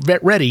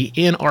ready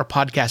in our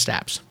podcast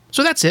apps.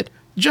 So that's it.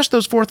 Just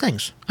those 4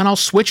 things. And I'll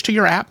switch to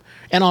your app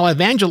and I'll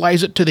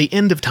evangelize it to the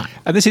end of time.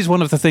 And this is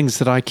one of the things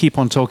that I keep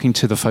on talking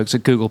to the folks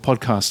at Google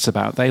Podcasts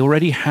about. They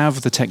already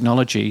have the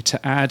technology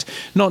to add,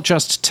 not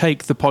just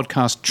take the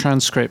podcast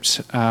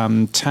transcript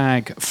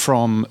tag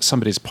from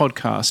somebody's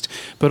podcast,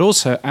 but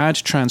also add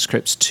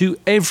transcripts to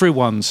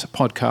everyone's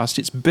podcast.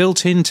 It's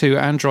built into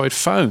Android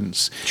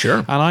phones. Sure.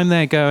 And I'm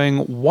there going,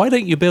 why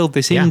don't you build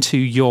this into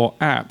your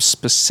app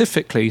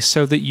specifically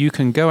so that you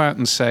can go out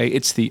and say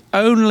it's the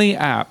only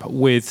app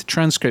with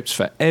transcripts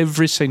for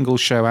every single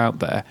show out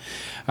there?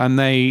 And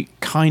they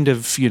kind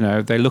of,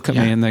 they look at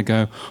me and they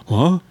go,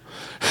 what?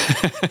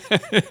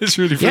 It's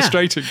really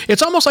frustrating.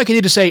 It's almost like you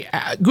need to say,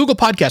 Google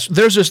Podcasts,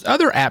 there's this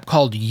other app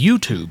called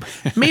YouTube.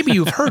 Maybe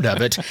you've heard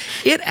of it.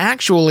 It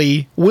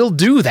actually will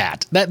do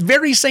that. That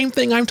very same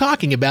thing I'm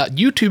talking about.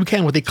 YouTube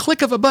can, with a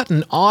click of a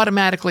button,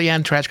 automatically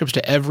add transcripts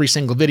to every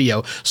single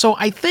video. So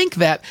I think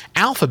that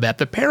Alphabet,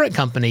 the parent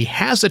company,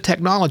 has the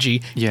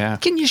technology. Yeah.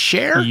 Can you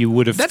share? You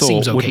would have that thought,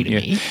 seems okay wouldn't to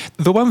you? me.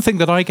 The one thing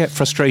that I get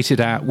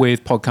frustrated at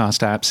with podcast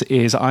apps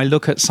is I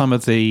look at some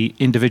of the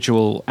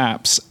individual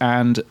apps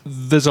and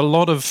there's a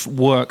lot of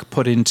work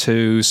put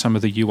into some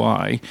of the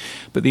UI,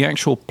 but the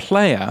actual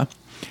player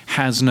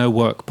has no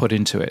work put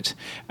into it.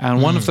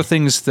 And one of the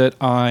things that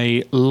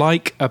I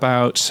like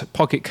about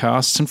Pocket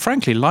Casts, and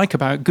frankly like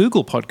about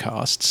Google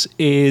Podcasts,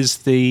 is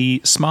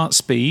the smart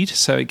speed.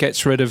 So it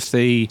gets rid of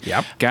the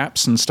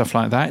gaps and stuff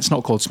like that. It's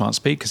not called smart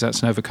speed because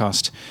that's an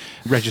Overcast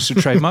registered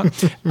trademark.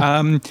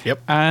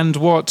 And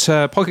what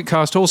Pocket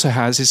Cast also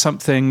has is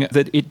something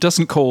that it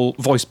doesn't call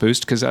Voice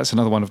Boost, because that's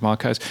another one of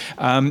Marco's,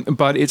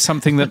 but it's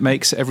something that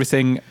makes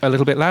everything a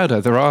little bit louder.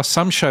 There are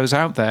some shows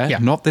out there,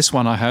 not this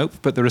one I hope,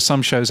 but there are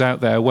some shows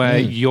out there where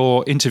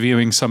you're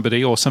interviewing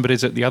somebody or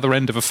somebody's at the other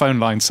end of a phone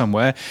line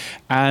somewhere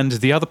and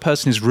the other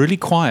person is really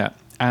quiet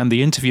and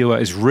the interviewer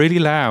is really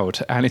loud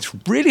and it's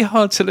really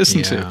hard to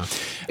listen to.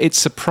 It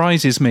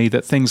surprises me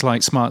that things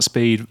like Smart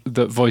Speed,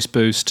 that Voice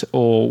Boost,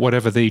 or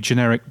whatever the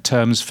generic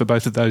terms for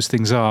both of those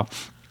things are,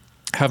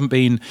 haven't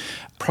been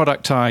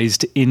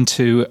productized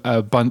into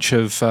a bunch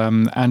of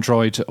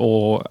Android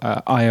or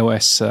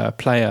iOS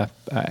player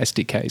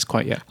SDKs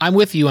quite yet. I'm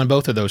with you on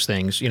both of those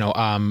things.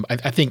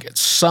 I think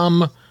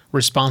some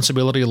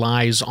responsibility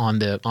lies on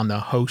the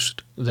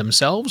host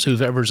themselves,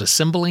 whoever's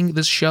assembling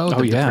this show, the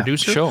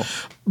producer. Sure.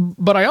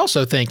 But I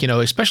also think,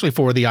 especially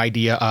for the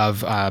idea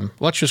of,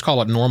 let's just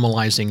call it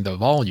normalizing the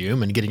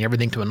volume and getting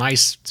everything to a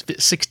nice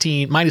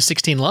minus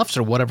 16 LUFS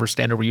or whatever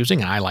standard we're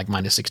using. I like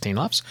minus 16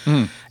 LUFS.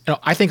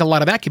 I think a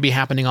lot of that could be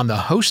happening on the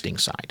hosting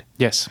side.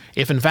 Yes.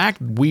 If in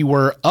fact we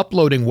were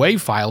uploading WAV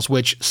files,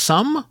 which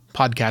some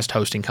podcast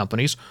hosting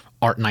companies,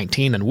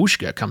 Art19 and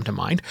Whooshka come to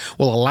mind,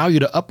 will allow you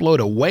to upload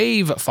a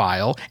WAV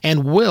file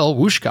and will,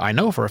 Whooshka, I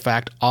know for a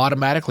fact,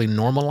 automatically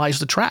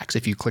normalize the tracks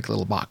if you click the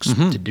little box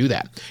to do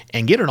that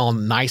and get it all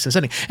nice and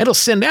setting. It'll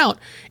send out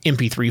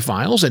MP3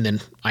 files and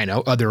then, I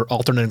know, other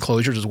alternate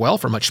enclosures as well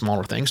for much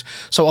smaller things.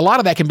 So a lot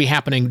of that can be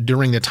happening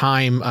during the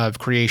time of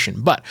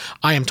creation. But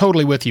I am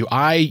totally with you.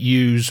 I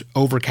use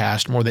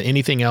Overcast more than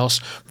anything else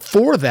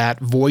for that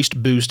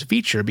voiced boost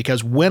feature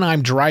because when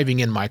I'm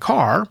driving in my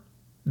car,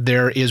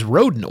 there is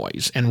road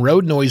noise, and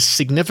road noise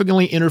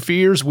significantly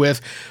interferes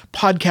with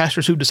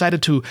podcasters who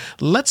decided to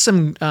let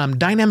some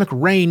dynamic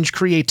range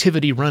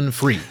creativity run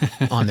free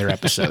on their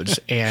episodes,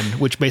 and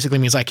which basically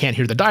means I can't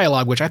hear the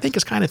dialogue, which I think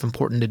is kind of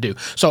important to do.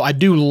 So I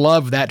do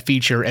love that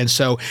feature, and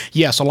so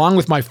yes, along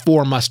with my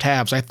 4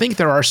 must-haves, I think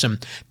there are some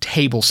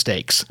table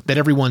stakes that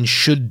everyone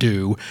should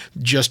do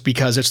just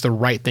because it's the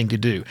right thing to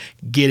do.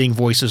 Getting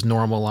voices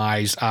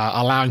normalized,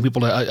 allowing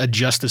people to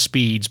adjust the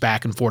speeds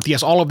back and forth.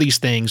 Yes, all of these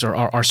things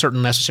are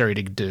certainly necessary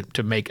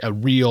to make a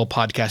real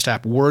podcast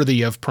app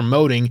worthy of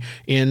promoting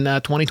in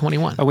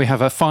 2021. We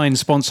have a fine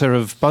sponsor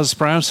of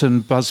Buzzsprout,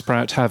 and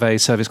Buzzsprout have a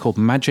service called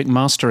Magic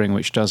Mastering,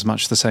 which does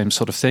much the same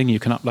sort of thing. You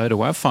can upload a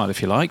WAV file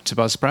if you like to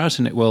Buzzsprout,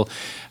 and it will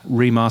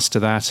remaster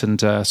that and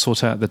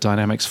sort out the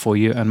dynamics for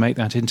you and make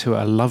that into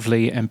a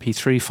lovely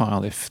MP3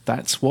 file if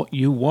that's what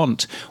you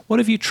want. What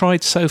have you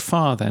tried so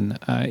far then,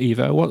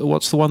 Evo?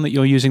 What's the one that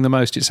you're using the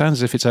most? It sounds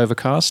as if it's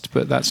Overcast,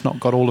 but that's not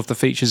got all of the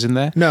features in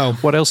there. No.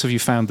 What else have you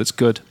found that's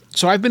good?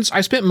 So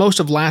I spent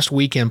most of last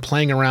weekend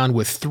playing around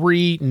with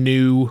 3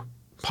 new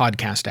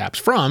podcast apps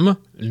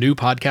from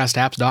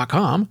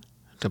newpodcastapps.com,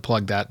 to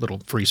plug that little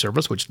free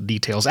service, which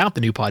details out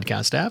the new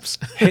podcast apps.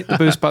 Hit the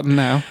boost button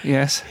now,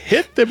 yes.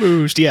 Hit the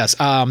boost, yes.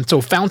 So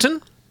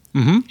Fountain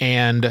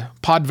and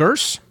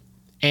Podverse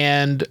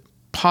and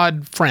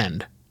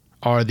Podfriend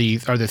are the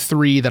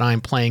 3 that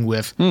I'm playing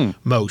with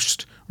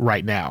most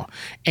right now.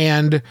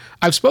 And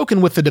I've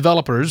spoken with the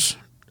developers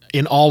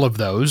in all of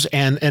those,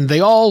 and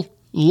they all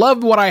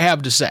love what I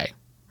have to say,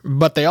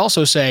 but they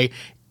also say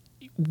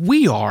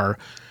we are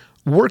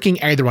working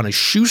either on a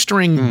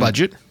shoestring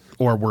budget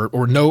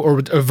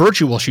or a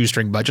virtual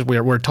shoestring budget,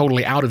 we're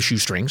totally out of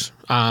shoestrings,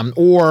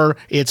 or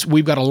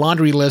we've got a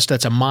laundry list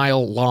that's a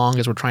mile long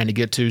as we're trying to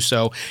get to.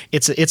 So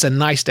it's a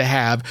nice to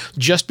have.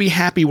 Just be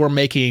happy we're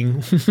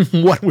making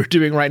what we're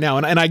doing right now,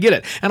 and I get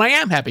it, and I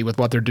am happy with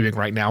what they're doing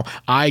right now.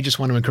 I just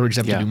want to encourage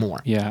them to do more.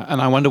 Yeah,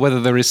 and I wonder whether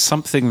there is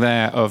something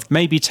there of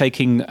maybe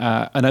taking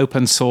an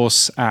open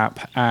source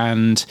app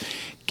and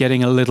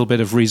getting a little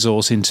bit of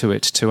resource into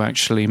it to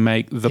actually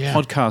make the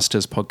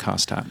Podcasters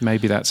podcast app.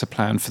 Maybe that's a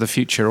plan for the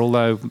future,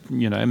 although,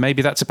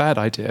 maybe that's a bad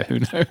idea. Who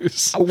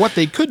knows? What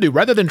they could do,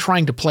 rather than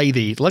trying to play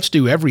the let's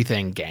do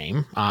everything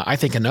game, I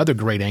think another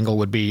great angle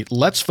would be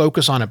let's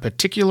focus on a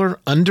particular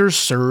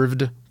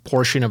underserved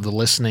portion of the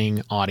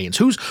listening audience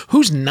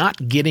who's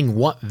not getting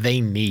what they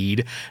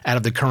need out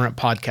of the current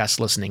podcast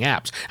listening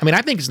apps. I mean,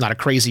 I think it's not a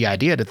crazy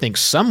idea to think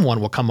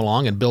someone will come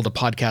along and build a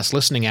podcast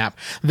listening app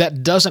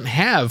that doesn't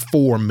have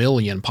 4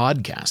 million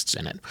podcasts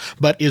in it,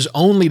 but is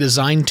only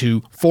designed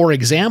to, for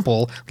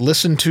example,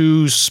 listen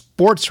to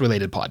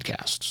sports-related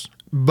podcasts.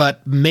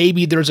 But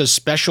maybe there's a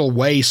special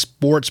way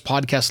sports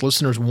podcast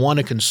listeners want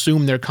to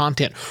consume their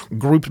content,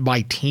 grouped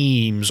by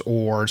teams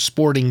or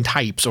sporting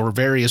types or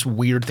various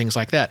weird things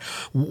like that.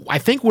 I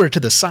think we're to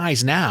the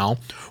size now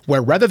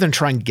where rather than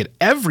trying to get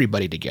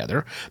everybody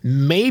together,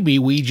 maybe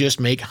we just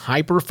make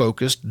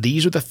hyper-focused,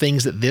 these are the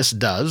things that this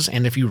does,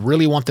 and if you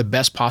really want the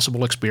best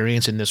possible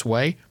experience in this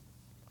way,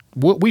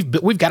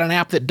 we've got an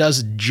app that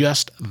does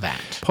just that.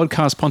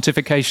 Podcast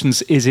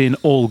Pontifications is in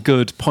all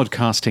good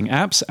podcasting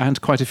apps and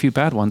quite a few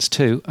bad ones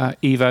too.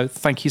 Ivo,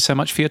 thank you so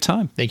much for your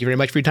time. Thank you very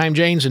much for your time,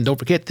 James, and don't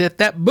forget to hit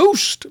that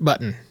boost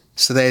button.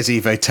 So there's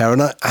Evo Terra,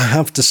 and I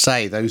have to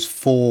say those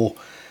 4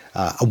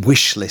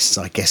 wish lists,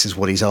 I guess is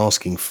what he's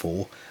asking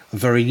for, are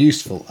very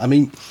useful. I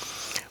mean,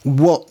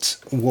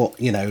 what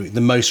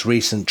the most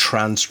recent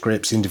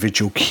transcripts,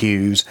 individual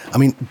cues, I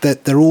mean,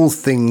 they're all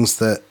things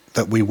that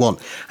we want.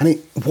 And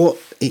what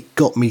it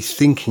got me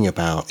thinking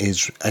about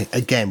is,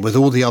 again, with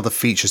all the other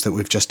features that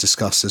we've just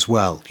discussed as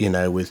well,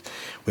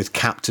 with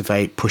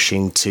Captivate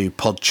pushing to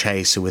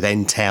Podchaser, with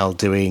Entail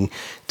doing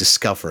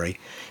discovery,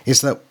 is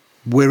that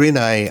we're in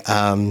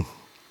I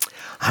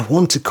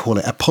want to call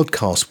it a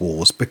podcast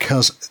wars,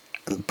 because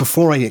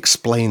before I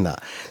explain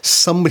that,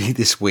 somebody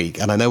this week,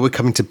 and I know we're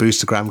coming to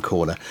Boostergram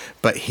Corner,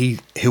 but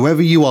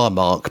whoever you are,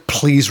 Mark,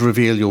 please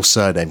reveal your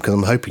surname, because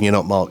I'm hoping you're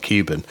not Mark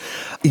Cuban.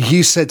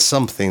 You said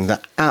something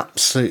that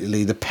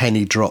absolutely the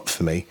penny dropped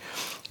for me.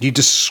 You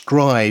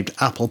described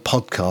Apple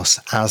Podcasts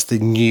as the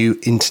new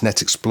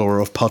Internet Explorer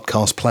of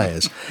podcast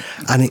players.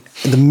 And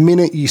the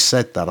minute you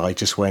said that, I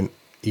just went,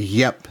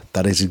 yep,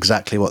 that is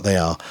exactly what they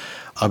are.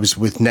 I was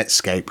with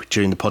Netscape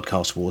during the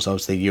podcast wars. I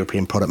was the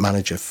European product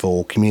manager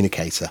for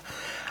Communicator.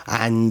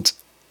 And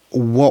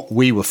what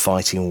we were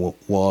fighting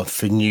were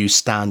for new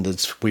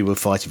standards. We were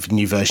fighting for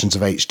new versions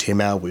of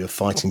HTML. We were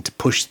fighting to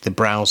push the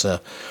browser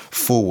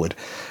forward.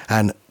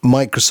 And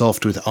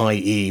Microsoft with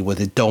IE were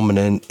the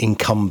dominant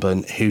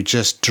incumbent who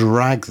just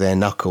dragged their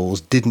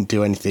knuckles, didn't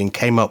do anything,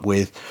 came up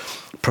with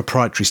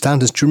proprietary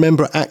standards. Do you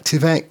remember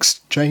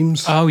ActiveX,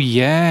 James? Oh,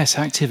 yes,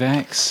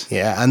 ActiveX.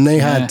 Yeah, and they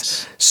had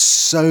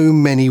so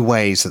many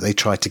ways that they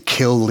tried to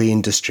kill the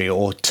industry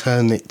or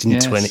turn it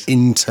into an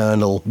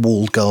internal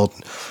walled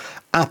garden.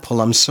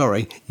 Apple, I'm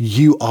sorry,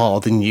 you are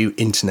the new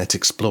Internet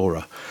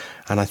Explorer.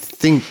 And I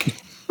think,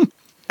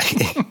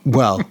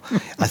 well,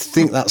 I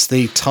think that's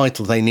the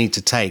title they need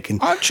to take.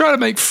 And I'm trying to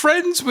make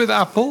friends with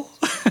Apple.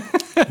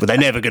 But they're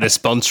never going to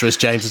sponsor us,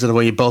 James. I don't know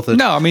why you bothered.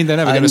 No, I mean, they're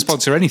never going to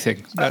sponsor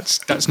anything.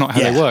 That's not how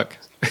they work.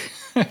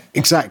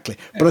 Exactly.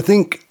 But I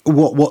think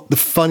what the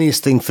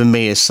funniest thing for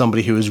me as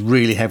somebody who was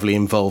really heavily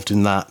involved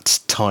in that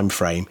time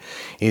frame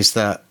is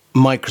that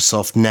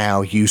Microsoft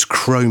now use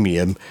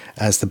Chromium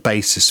as the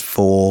basis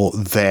for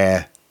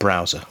their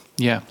browser.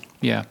 Yeah.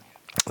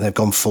 They've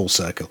gone full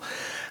circle.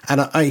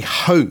 And I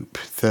hope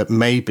that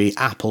maybe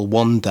Apple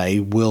one day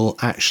will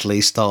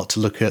actually start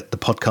to look at the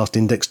Podcast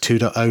Index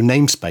 2.0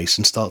 namespace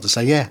and start to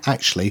say, yeah,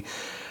 actually,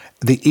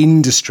 the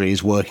industry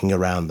is working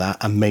around that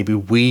and maybe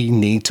we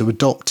need to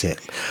adopt it.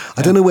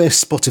 I don't know where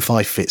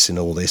Spotify fits in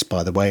all this,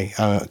 by the way,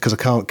 because I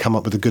can't come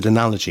up with a good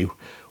analogy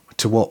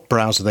to what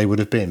browser they would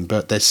have been,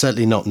 but they're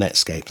certainly not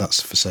Netscape,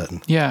 that's for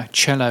certain. Yeah,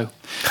 cello.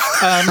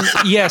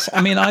 Yes,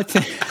 I mean, I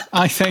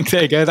think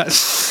there you go.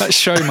 That's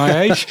showing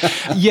my age.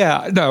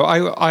 Yeah, no,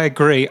 I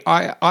agree.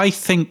 I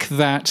think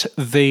that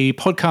the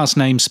podcast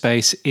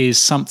namespace is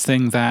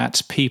something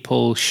that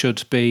people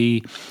should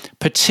be,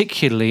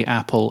 particularly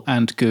Apple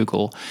and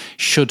Google,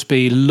 should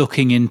be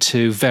looking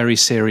into very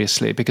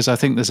seriously, because I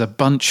think there's a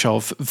bunch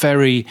of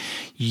very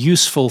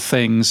useful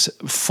things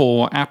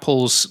for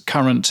Apple's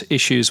current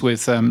issues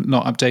with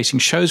not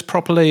updating shows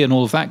properly and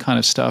all of that kind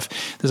of stuff.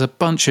 There's a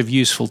bunch of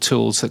useful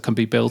tools that can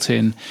be built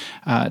in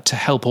to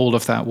help all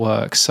of that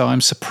work. So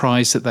I'm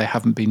surprised that they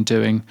haven't been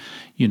doing,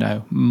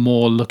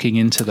 more looking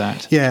into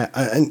that. Yeah,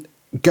 and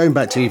going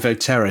back to Evo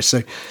Terra,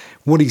 so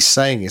what he's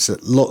saying is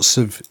that lots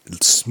of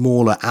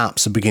smaller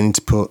apps are beginning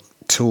to put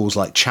tools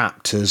like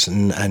chapters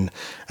and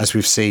as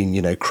we've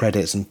seen,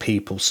 credits and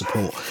people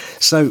support.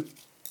 So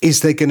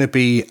is there going to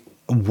be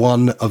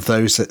one of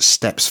those that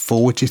steps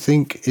forward, do you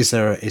think? Is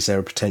there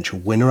a potential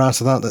winner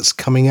out of that that's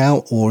coming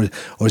out, or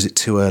is it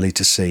too early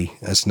to see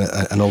as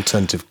an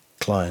alternative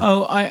client?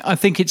 Oh, I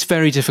think it's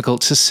very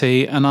difficult to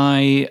see, and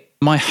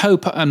my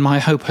hope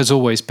has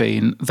always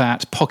been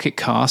that Pocket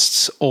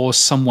Casts or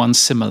someone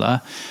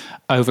similar,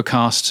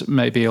 Overcast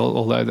maybe,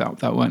 although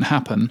that won't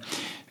happen,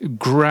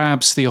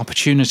 grabs the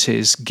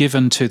opportunities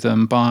given to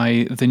them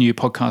by the new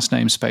podcast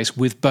namespace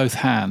with both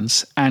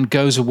hands and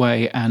goes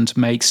away and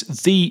makes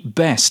the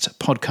best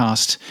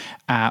podcast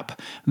app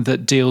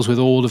that deals with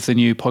all of the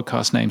new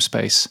podcast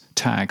namespace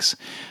tags.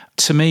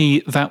 To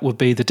me, that would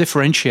be the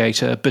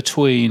differentiator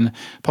between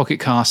Pocket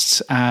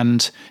Casts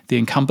and the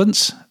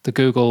incumbents, the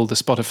Google, the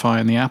Spotify,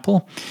 and the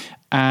Apple.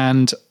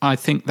 And I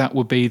think that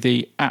would be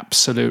the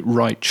absolute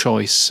right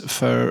choice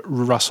for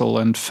Russell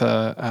and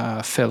for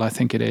Phil, I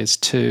think it is,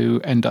 to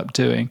end up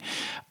doing.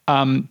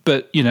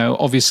 But,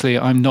 obviously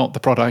I'm not the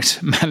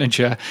product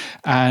manager,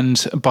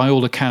 and by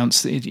all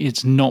accounts,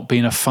 it's not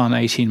been a fun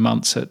 18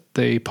 months at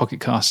the Pocket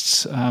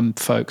Casts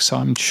folks.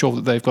 I'm sure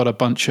that they've got a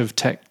bunch of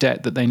tech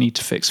debt that they need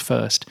to fix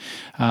first.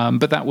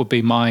 But that would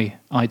be my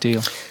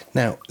ideal.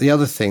 Now, the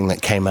other thing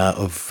that came out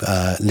of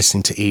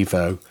listening to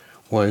Evo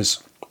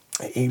was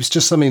it was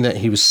just something that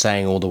he was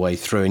saying all the way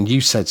through, and you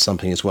said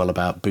something as well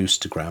about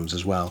boostergrams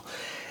as well.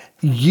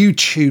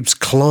 YouTube's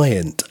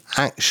client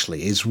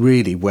actually is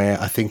really where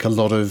I think a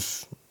lot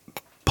of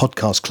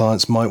podcast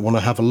clients might want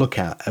to have a look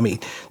at. I mean,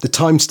 the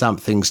timestamp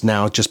thing's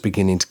now just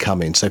beginning to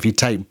come in. So if you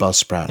take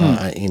Buzzsprout,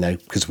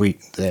 because we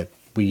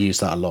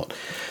use that a lot.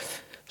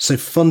 So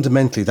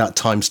fundamentally, that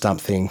timestamp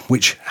thing,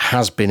 which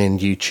has been in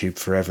YouTube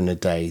forever and a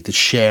day, the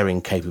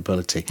sharing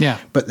capability. Yeah.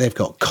 But they've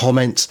got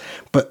comments.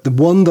 But the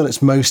one that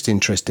is most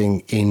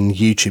interesting in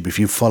YouTube, if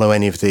you follow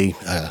any of the,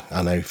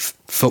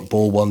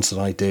 football ones that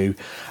I do,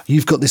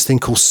 you've got this thing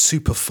called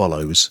super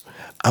follows,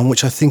 and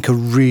which I think are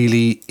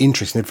really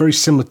interesting. They're very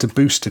similar to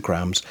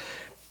boostergrams,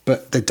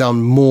 but they're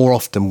done more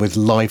often with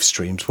live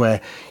streams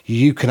where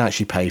you can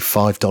actually pay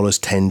 $5,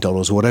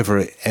 $10, or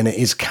whatever, and it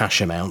is cash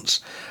amounts.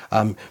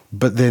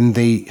 But then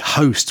the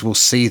host will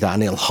see that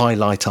and it'll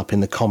highlight up in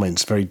the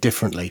comments very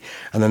differently,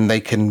 and then they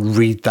can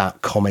read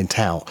that comment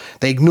out.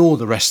 They ignore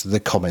the rest of the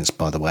comments,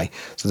 by the way.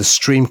 So the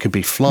stream could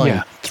be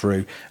flying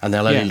through and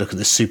they'll only look at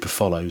the super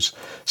follows.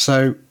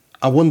 So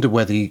I wonder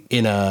whether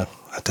in a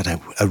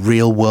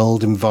real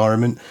world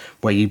environment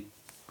where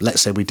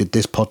let's say we did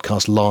this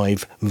podcast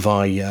live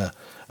via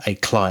a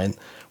client,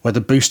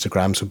 whether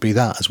boostergrams would be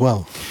that as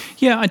well.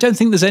 Yeah, I don't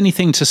think there's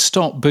anything to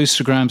stop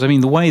boostergrams. I mean,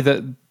 the way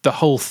that the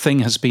whole thing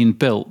has been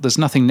built, there's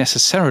nothing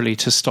necessarily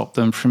to stop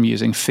them from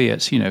using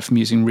fiat, from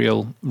using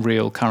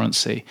real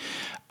currency.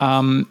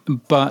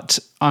 But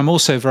I'm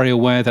also very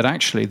aware that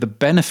actually the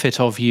benefit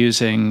of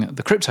using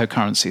the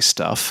cryptocurrency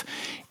stuff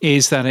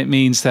is that it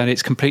means that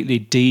it's completely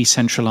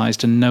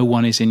decentralized and no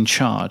one is in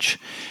charge.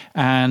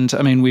 And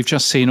I mean, we've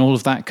just seen all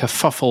of that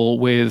kerfuffle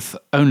with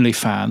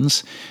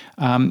OnlyFans.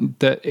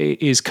 That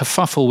is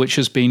kerfuffle which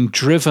has been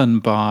driven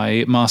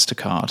by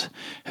MasterCard,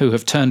 who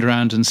have turned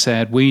around and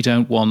said, we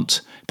don't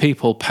want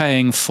people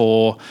paying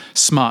for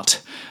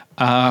smut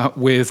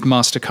with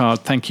MasterCard.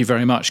 Thank you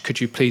very much. Could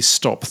you please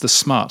stop the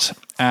smut?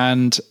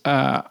 And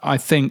I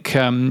think,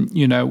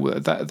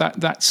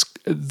 that's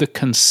the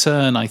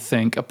concern, I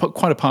think,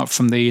 quite apart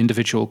from the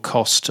individual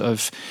cost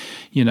of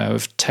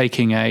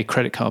taking a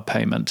credit card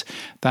payment.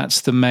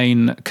 That's the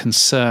main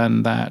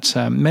concern that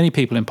many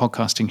people in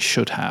podcasting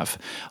should have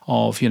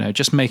of,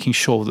 just making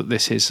sure that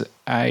this is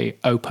a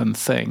open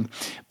thing.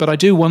 But I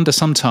do wonder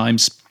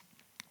sometimes,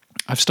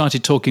 I've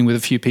started talking with a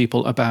few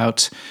people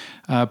about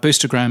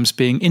boostergrams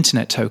being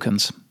internet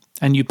tokens,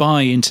 and you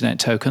buy internet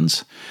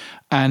tokens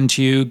and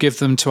you give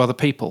them to other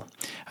people.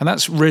 And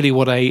that's really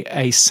what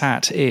a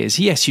SAT is.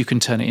 Yes, you can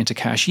turn it into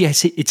cash.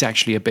 Yes, it's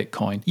actually a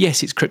Bitcoin.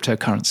 Yes, it's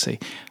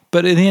cryptocurrency.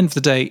 But at the end of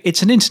the day,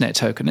 it's an internet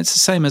token. It's the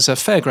same as a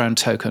fairground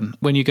token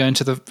when you go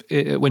to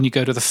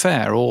the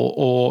fair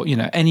or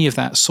any of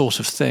that sort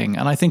of thing.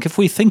 And I think if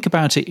we think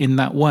about it in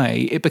that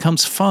way, it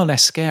becomes far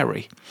less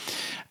scary.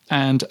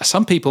 And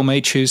some people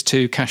may choose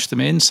to cash them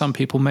in. Some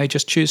people may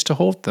just choose to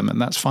hoard them,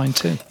 and that's fine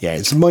too. Yeah,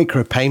 it's a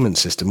micropayment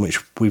system, which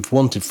we've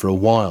wanted for a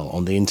while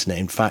on the internet.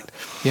 In fact,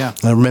 I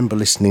remember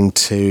listening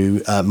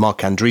to Mark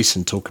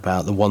Andreessen talk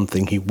about the one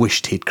thing he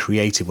wished he'd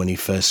created when he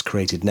first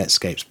created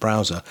Netscape's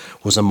browser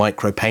was a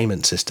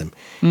micropayment system.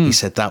 He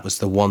said that was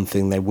the one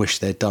thing they wished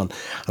they'd done.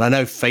 And I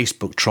know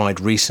Facebook tried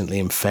recently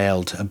and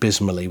failed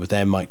abysmally with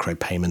their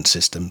micropayment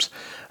systems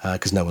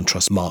because no one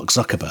trusts Mark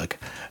Zuckerberg.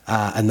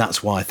 And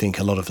that's why I think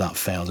a lot of that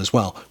failed as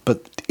well.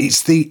 But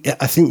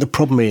I think the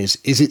problem is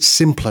it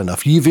simple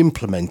enough? You've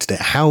implemented it.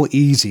 How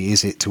easy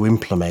is it to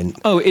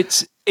implement? Oh,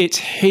 it's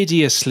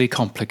hideously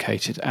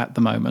complicated at the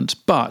moment,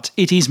 but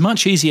it is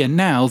much easier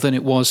now than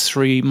it was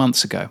 3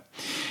 months ago.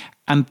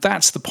 And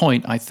that's the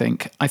point, I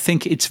think. I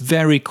think it's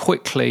very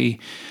quickly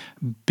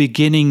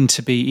beginning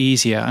to be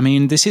easier. I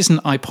mean, this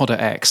isn't iPod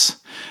X.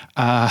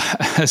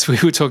 as we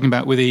were talking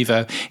about with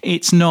Evo.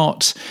 It's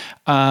not,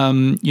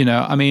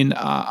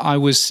 I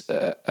was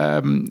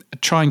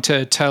trying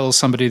to tell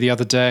somebody the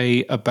other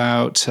day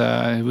about,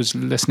 who was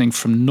listening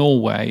from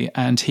Norway,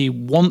 and he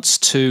wants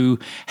to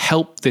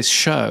help this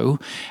show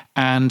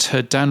and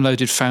had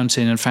downloaded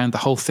Fountain and found the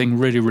whole thing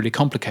really, really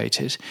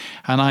complicated.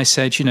 And I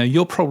said,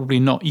 you're probably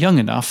not young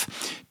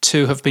enough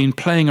to have been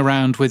playing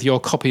around with your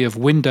copy of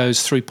Windows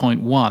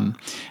 3.1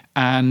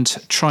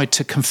 and tried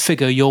to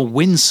configure your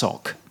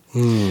WinSock.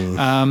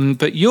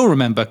 But you'll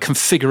remember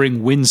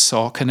configuring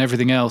WinSock and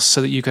everything else so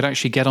that you could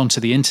actually get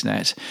onto the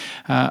internet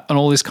and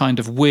all this kind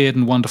of weird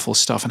and wonderful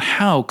stuff, and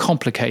how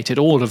complicated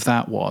all of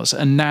that was.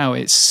 And now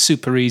it's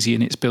super easy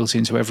and it's built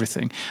into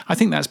everything. I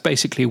think that's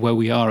basically where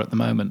we are at the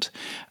moment.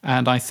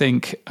 And I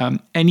think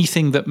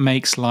anything that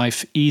makes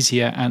life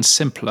easier and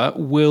simpler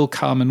will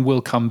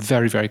come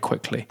very, very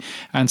quickly.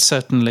 And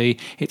certainly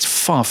it's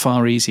far,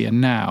 far easier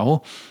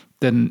now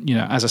than,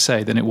 as I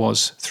say, than it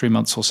was 3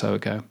 months or so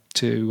ago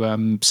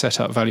to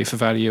set up value for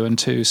value and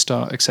to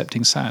start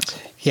accepting sats.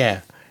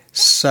 Yeah.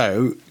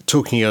 So,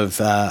 talking of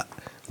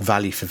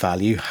value for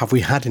value, have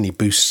we had any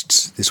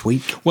boosts this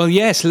week? Well,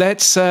 yes.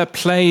 Let's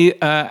play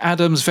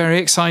Adam's very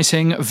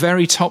exciting,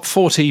 very top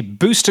 40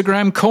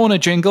 Boostergram Corner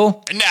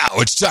jingle. And now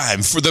it's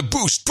time for the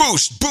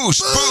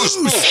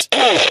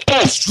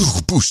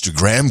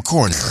Boostergram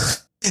Corner.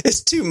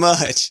 It's too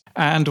much.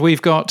 And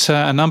we've got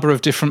a number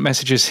of different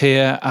messages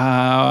here.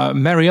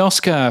 Mary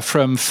Oscar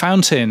from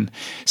Fountain,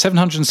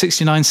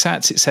 769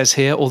 sats, it says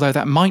here, although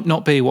that might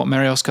not be what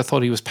Mary Oscar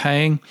thought he was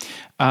paying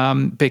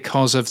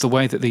because of the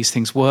way that these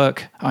things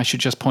work, I should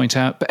just point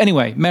out. But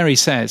anyway, Mary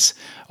says,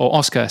 or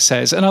Oscar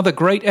says, another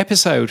great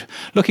episode.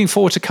 Looking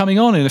forward to coming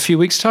on in a few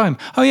weeks' time.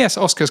 Oh, yes,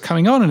 Oscar's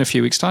coming on in a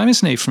few weeks' time,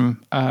 isn't he,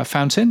 from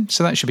Fountain?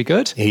 So that should be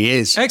good. He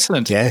is.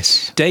 Excellent.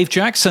 Yes. Dave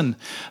Jackson,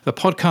 the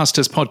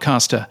podcaster's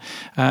podcaster.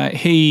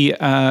 He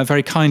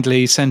very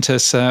kindly sent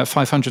us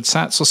 500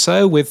 sats or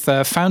so with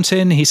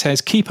Fountain. He says,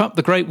 keep up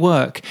the great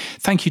work.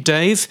 Thank you,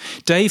 Dave.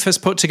 Dave has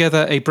put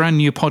together a brand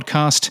new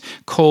podcast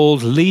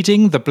called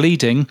Leading the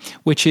Bleeding,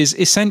 which is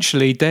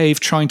essentially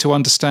Dave trying to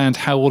understand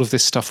how all of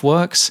this stuff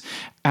works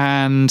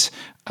and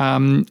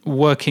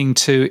working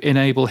to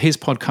enable his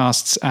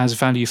podcasts as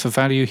value for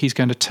value. He's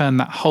going to turn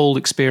that whole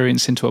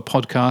experience into a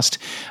podcast,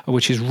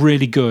 which is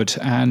really good,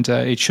 and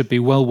it should be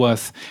well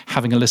worth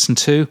having a listen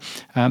to.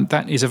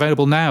 That is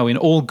available now in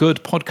all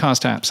good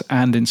podcast apps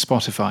and in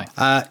Spotify.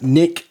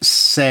 Nick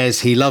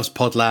says he loves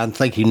Podland.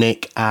 Thank you,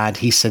 Nick. And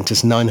he sent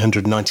us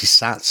 990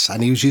 sats,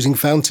 and he was using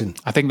Fountain.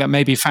 I think that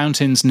may be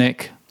Fountains,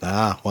 Nick.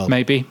 Well.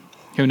 Maybe.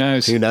 Who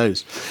knows? Who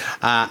knows?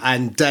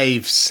 And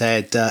Dave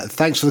said,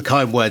 thanks for the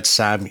kind words,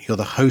 Sam. You're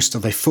the host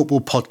of a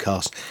football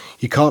podcast.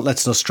 You can't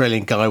let an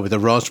Australian guy with a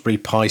Raspberry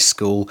Pi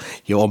school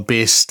you on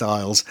beer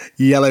styles.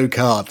 Yellow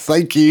card.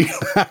 Thank you.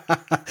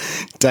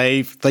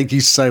 Dave, thank you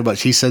so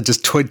much. He said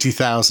just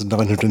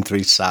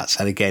 20,903 sats.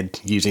 And again,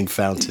 using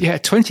Fountain. Yeah,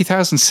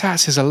 20,000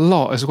 sats is a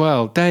lot as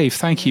well. Dave,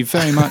 thank you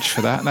very much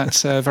for that.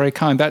 That's very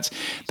kind. That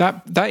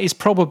is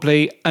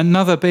probably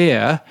another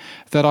beer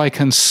that I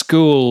can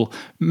school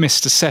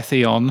Mr.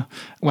 Sethi on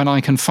when I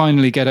can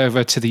finally get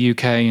over to the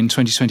UK in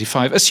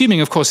 2025,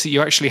 assuming, of course, that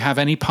you actually have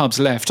any pubs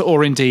left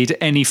or indeed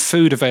any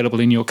food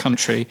available in your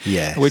country,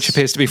 yes, which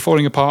appears to be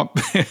falling apart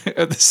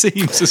at the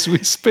seams as we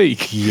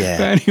speak. Yeah.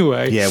 But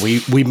anyway. Yeah,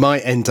 we might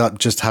end up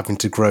just having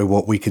to grow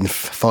what we can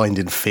find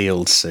in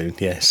fields soon.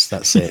 Yes,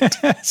 that's it.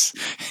 Yes,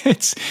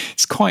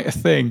 it's quite a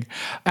thing.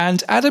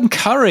 And Adam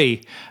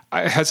Curry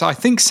has, I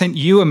think, sent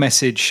you a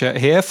message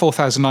here,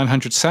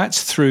 4,900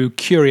 sats through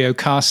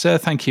CurioCaster.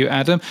 Thank you,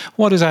 Adam.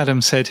 What has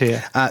Adam said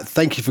here?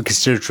 Thank you for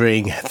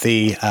considering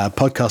the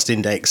podcast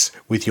index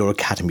with your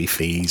Academy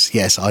fees.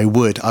 Yes, I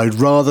would. I'd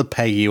rather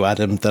pay you,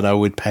 Adam, than I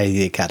would pay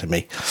the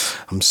Academy.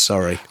 I'm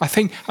sorry. I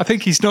think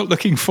he's not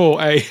looking for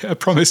a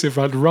promise of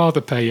I'd rather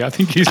pay you. I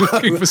think he's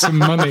looking for some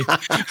money.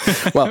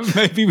 Well,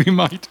 maybe we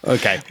might.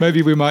 Okay.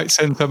 Maybe we might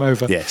send some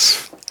over.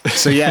 Yes.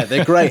 So yeah,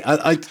 they're great.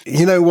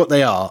 You know what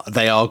they are?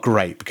 They are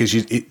great because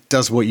it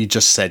does what you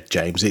just said,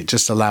 James. It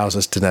just allows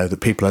us to know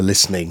that people are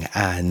listening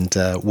and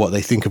what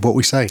they think of what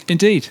we say.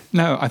 Indeed.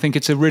 No, I think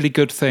it's a really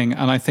good thing.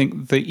 And I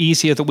think the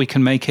easier that we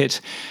can make it,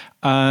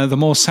 the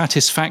more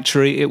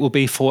satisfactory it will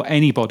be for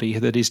anybody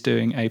that is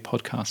doing a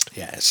podcast.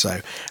 Yeah, so,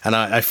 and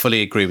I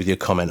fully agree with your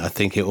comment. I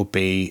think it will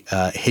be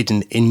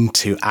hidden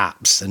into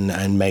apps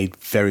and made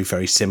very,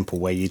 very simple,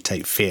 where you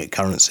take fiat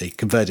currency,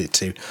 convert it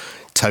to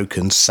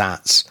tokens,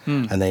 sats,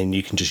 and then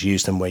you can just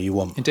use them where you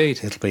want.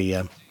 Indeed. It'll be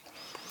a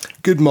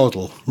good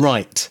model.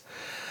 Right.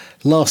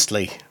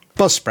 Lastly,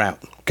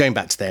 Buzzsprout, going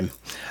back to them.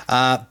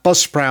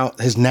 Buzzsprout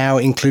has now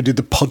included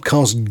the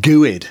podcast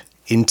GUID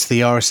into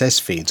the RSS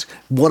feeds.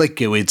 What are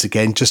GUIDs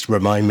again? Just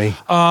remind me.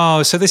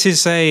 Oh, so this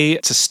is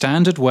it's a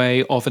standard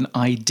way of an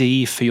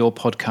ID for your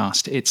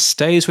podcast. It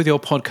stays with your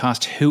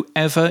podcast,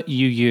 whoever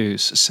you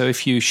use. So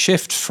if you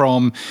shift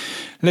from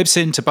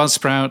Libsyn to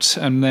Buzzsprout,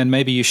 and then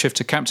maybe you shift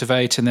to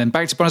Captivate, and then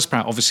back to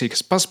Buzzsprout, obviously,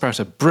 because Buzzsprout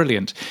are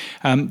brilliant,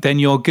 then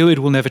your GUID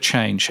will never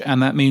change.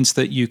 And that means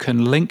that you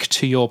can link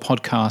to your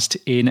podcast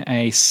in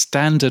a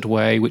standard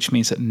way, which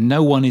means that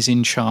no one is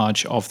in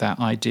charge of that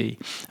ID.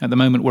 At the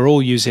moment, we're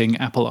all using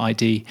Apple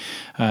ID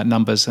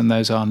numbers, and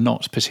those are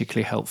not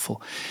particularly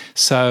helpful.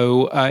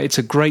 So it's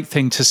a great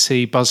thing to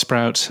see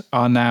Buzzsprout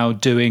are now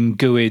doing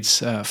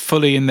GUIDs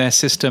fully in their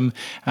system,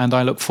 and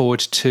I look forward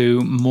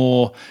to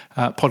more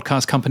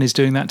podcast companies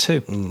doing that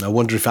too. I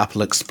wonder if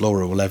Apple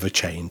Explorer will ever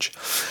change.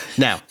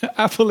 Now,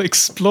 Apple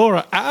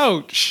Explorer,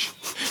 ouch!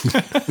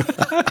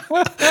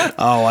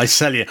 oh, I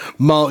tell you,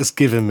 Mark's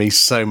given me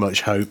so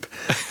much hope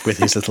with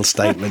his little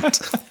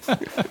statement.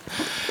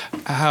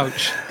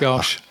 Ouch,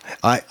 gosh.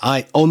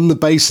 I on the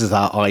basis of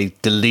that, I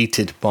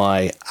deleted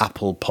my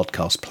Apple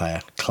Podcast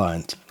Player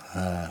client.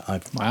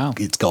 Wow.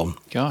 It's gone.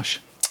 Gosh.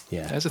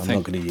 Yeah, There's a I'm thing.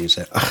 not going to use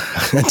it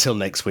until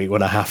next week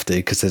when I have to,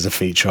 because there's a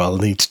feature I'll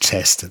need to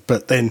test.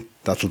 But then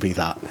that'll be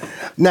that.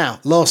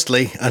 Now,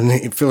 lastly, and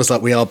it feels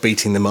like we are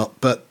beating them up,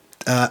 but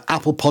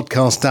Apple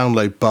Podcast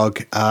download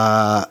bug,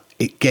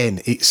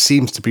 again, it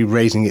seems to be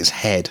raising its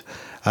head.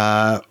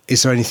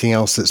 Is there anything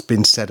else that's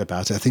been said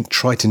about it? I think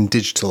Triton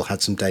Digital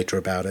had some data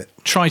about it.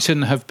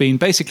 Triton have been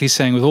basically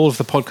saying with all of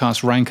the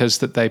podcast rankers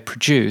that they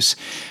produce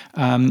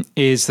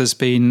there's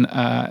been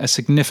a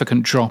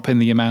significant drop in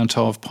the amount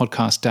of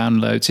podcast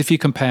downloads. If you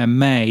compare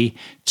May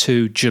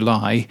to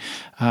July,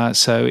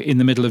 so in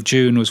the middle of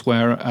June was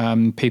where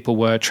people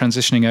were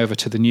transitioning over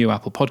to the new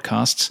Apple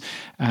Podcasts.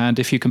 And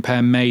if you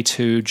compare May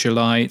to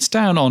July, it's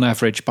down on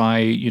average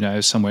by,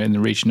 somewhere in the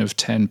region of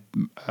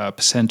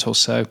 10% or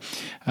so,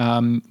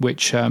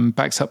 which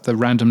backs up the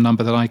random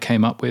number that I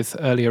came up with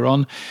earlier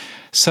on.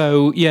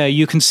 So, yeah,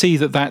 you can see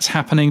that that's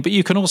happening, but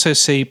you can also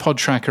see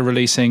PodTracker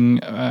releasing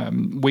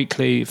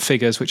weekly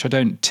figures, which I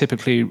don't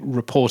typically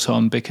report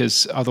on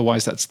because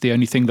otherwise that's the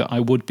only thing that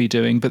I would be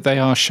doing. But they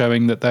are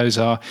showing that those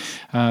are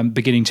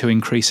beginning to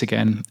increase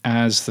again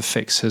as the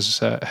fix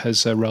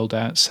has rolled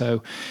out.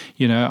 So,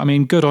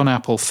 good on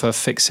Apple for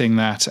fixing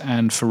that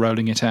and for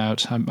rolling it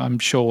out. I'm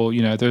sure,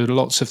 there are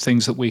lots of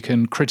things that we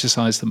can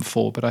criticize them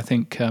for, but I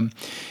think,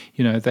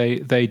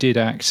 they did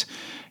act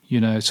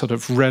sort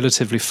of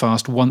relatively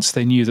fast once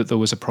they knew that there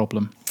was a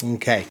problem.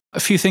 Okay. A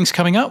few things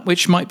coming up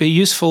which might be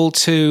useful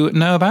to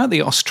know about.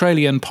 The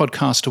Australian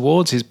Podcast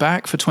Awards is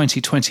back for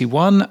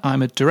 2021.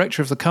 I'm a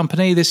director of the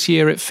company. This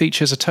year it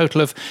features a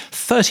total of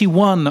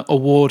 31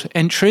 award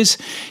entries.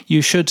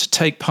 You should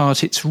take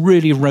part. It's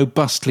really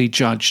robustly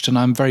judged and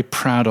I'm very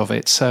proud of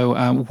it.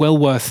 So well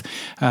worth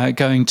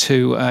going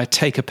to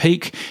take a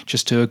peek.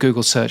 Just do a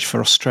Google search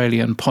for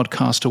Australian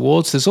Podcast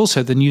Awards. There's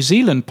also the New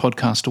Zealand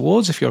Podcast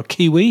Awards if you're a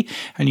Kiwi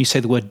and you say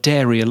the word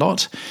dairy a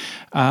lot.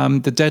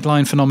 The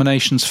deadline for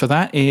nominations for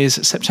that is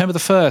September the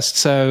 1st,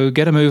 so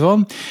get a move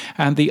on.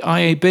 And the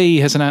IAB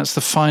has announced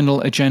the final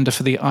agenda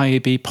for the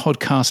IAB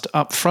Podcast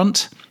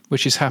Upfront,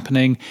 which is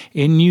happening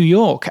in New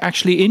York,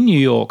 actually in New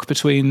York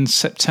between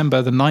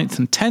September the 9th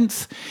and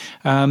 10th.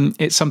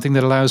 It's something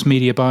that allows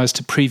media buyers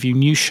to preview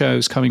new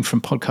shows coming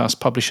from podcast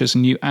publishers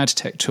and new ad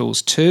tech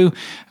tools too.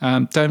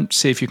 Don't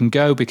see if you can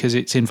go because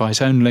it's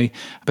invite only,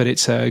 but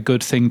it's a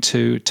good thing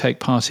to take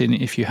part in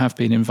if you have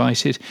been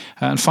invited.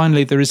 And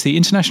finally, there is the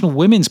International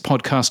Women's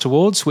Podcast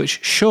Awards,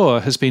 which Shure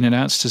has been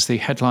announced as the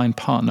headline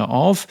partner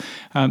of.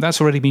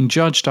 That's already been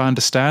judged, I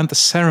understand. The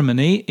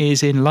ceremony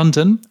is in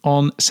London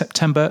on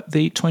September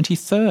the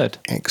 23rd.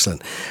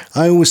 Excellent.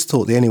 I always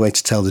thought the only way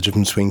to tell the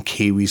difference between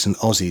Kiwis and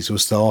Aussies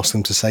was to ask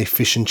them to say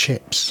fish and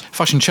chips.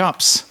 Fish and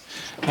chops.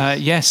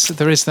 Yes,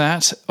 there is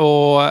that.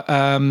 Or,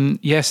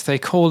 yes, they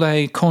call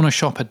a corner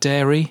shop a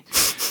dairy,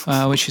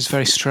 which is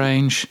very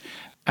strange.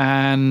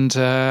 And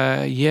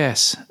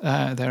yes,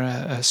 they're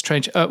a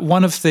strange.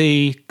 One of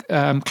the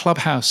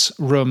clubhouse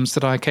rooms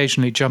that I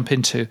occasionally jump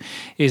into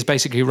is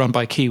basically run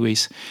by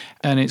Kiwis,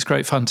 and it's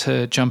great fun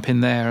to jump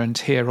in there and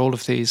hear all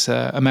of these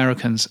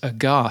Americans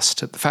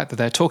aghast at the fact that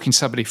they're talking to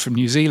somebody from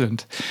New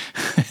Zealand.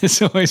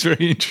 It's always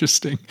very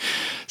interesting.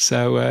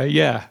 So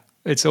yeah,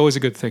 it's always a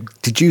good thing.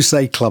 Did you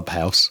say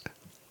clubhouse?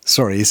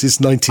 Sorry, is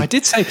this 19? I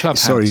did say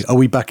clubhouse. Sorry, are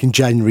we back in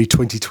January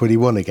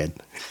 2021 again?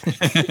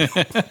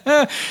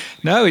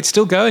 No, it's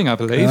still going, I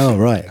believe. Oh,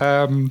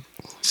 right.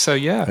 So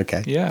yeah.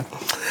 Okay. Yeah.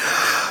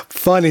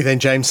 Finally then,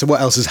 James, so what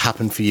else has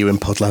happened for you in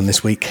Podland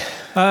this week?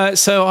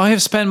 So I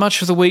have spent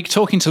much of the week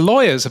talking to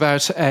lawyers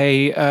about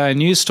a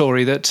news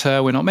story that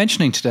we're not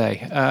mentioning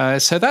today.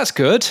 So that's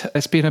good.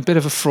 It's been a bit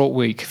of a fraught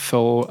week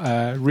for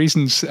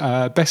reasons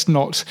best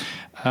not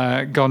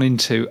gone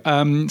into.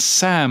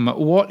 Sam,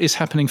 what is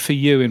happening for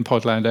you in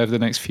Podland over the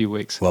next few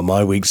weeks? Well,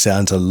 my week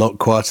sounds a lot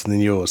quieter than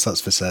yours,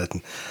 that's for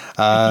certain.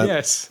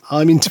 Yes.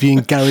 I'm interviewing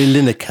Gary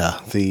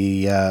Lineker,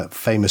 the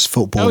famous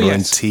footballer yes.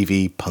 and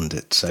TV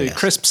pundit. So, The yes.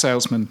 crisp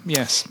salesman,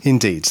 yes.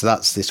 Indeed, so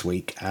that's this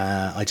week.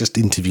 I just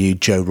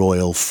interviewed Joe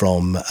Royal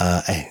from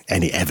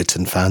any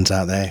Everton fans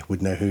out there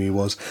would know who he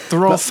was. The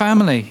Royal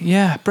Family,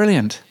 yeah,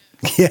 brilliant.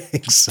 Yeah,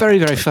 exactly. Very,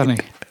 very funny.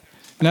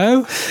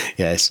 No?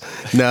 Yes.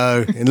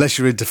 No, unless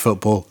you're into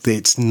football,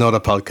 it's not a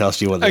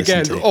podcast you want to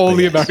listen to. Again, all But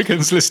the yes.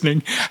 Americans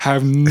listening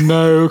have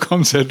no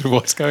concept of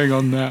what's going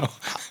on now.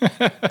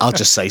 I'll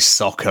just say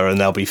soccer and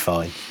they'll be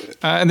fine.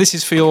 And this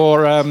is for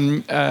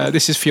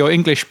your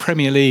English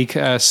Premier League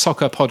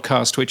soccer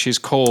podcast, which is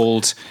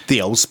called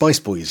The Old Spice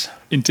Boys.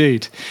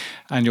 Indeed.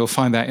 And you'll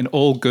find that in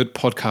all good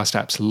podcast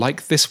apps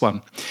like this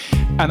one.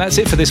 And that's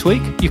it for this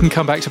week. You can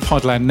come back to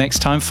Podland next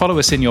time. Follow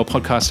us in your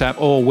podcast app,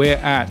 or we're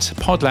at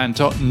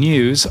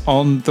podland.news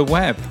on the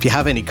web. If you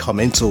have any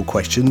comments or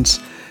questions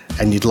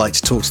and you'd like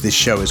to talk to this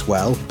show as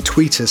well,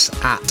 tweet us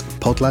at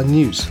Podland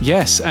News.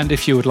 Yes, and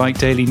if you would like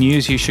daily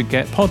news, you should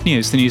get Pod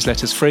News. The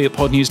newsletter's free at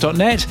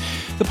podnews.net.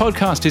 The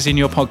podcast is in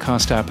your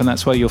podcast app, and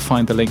that's where you'll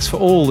find the links for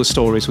all the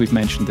stories we've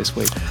mentioned this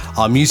week.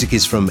 Our music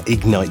is from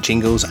Ignite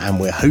Jingles, and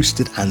we're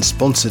hosted and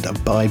sponsored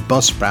by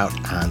Buzzsprout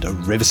and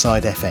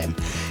Riverside FM.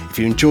 If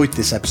you enjoyed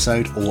this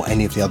episode or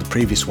any of the other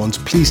previous ones,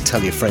 please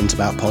tell your friends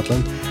about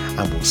Podland,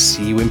 and we'll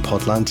see you in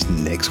Podland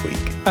next week.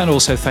 And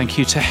also thank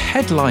you to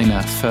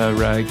Headliner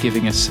for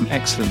giving us some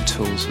excellent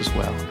tools as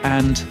well.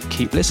 And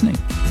keep listening.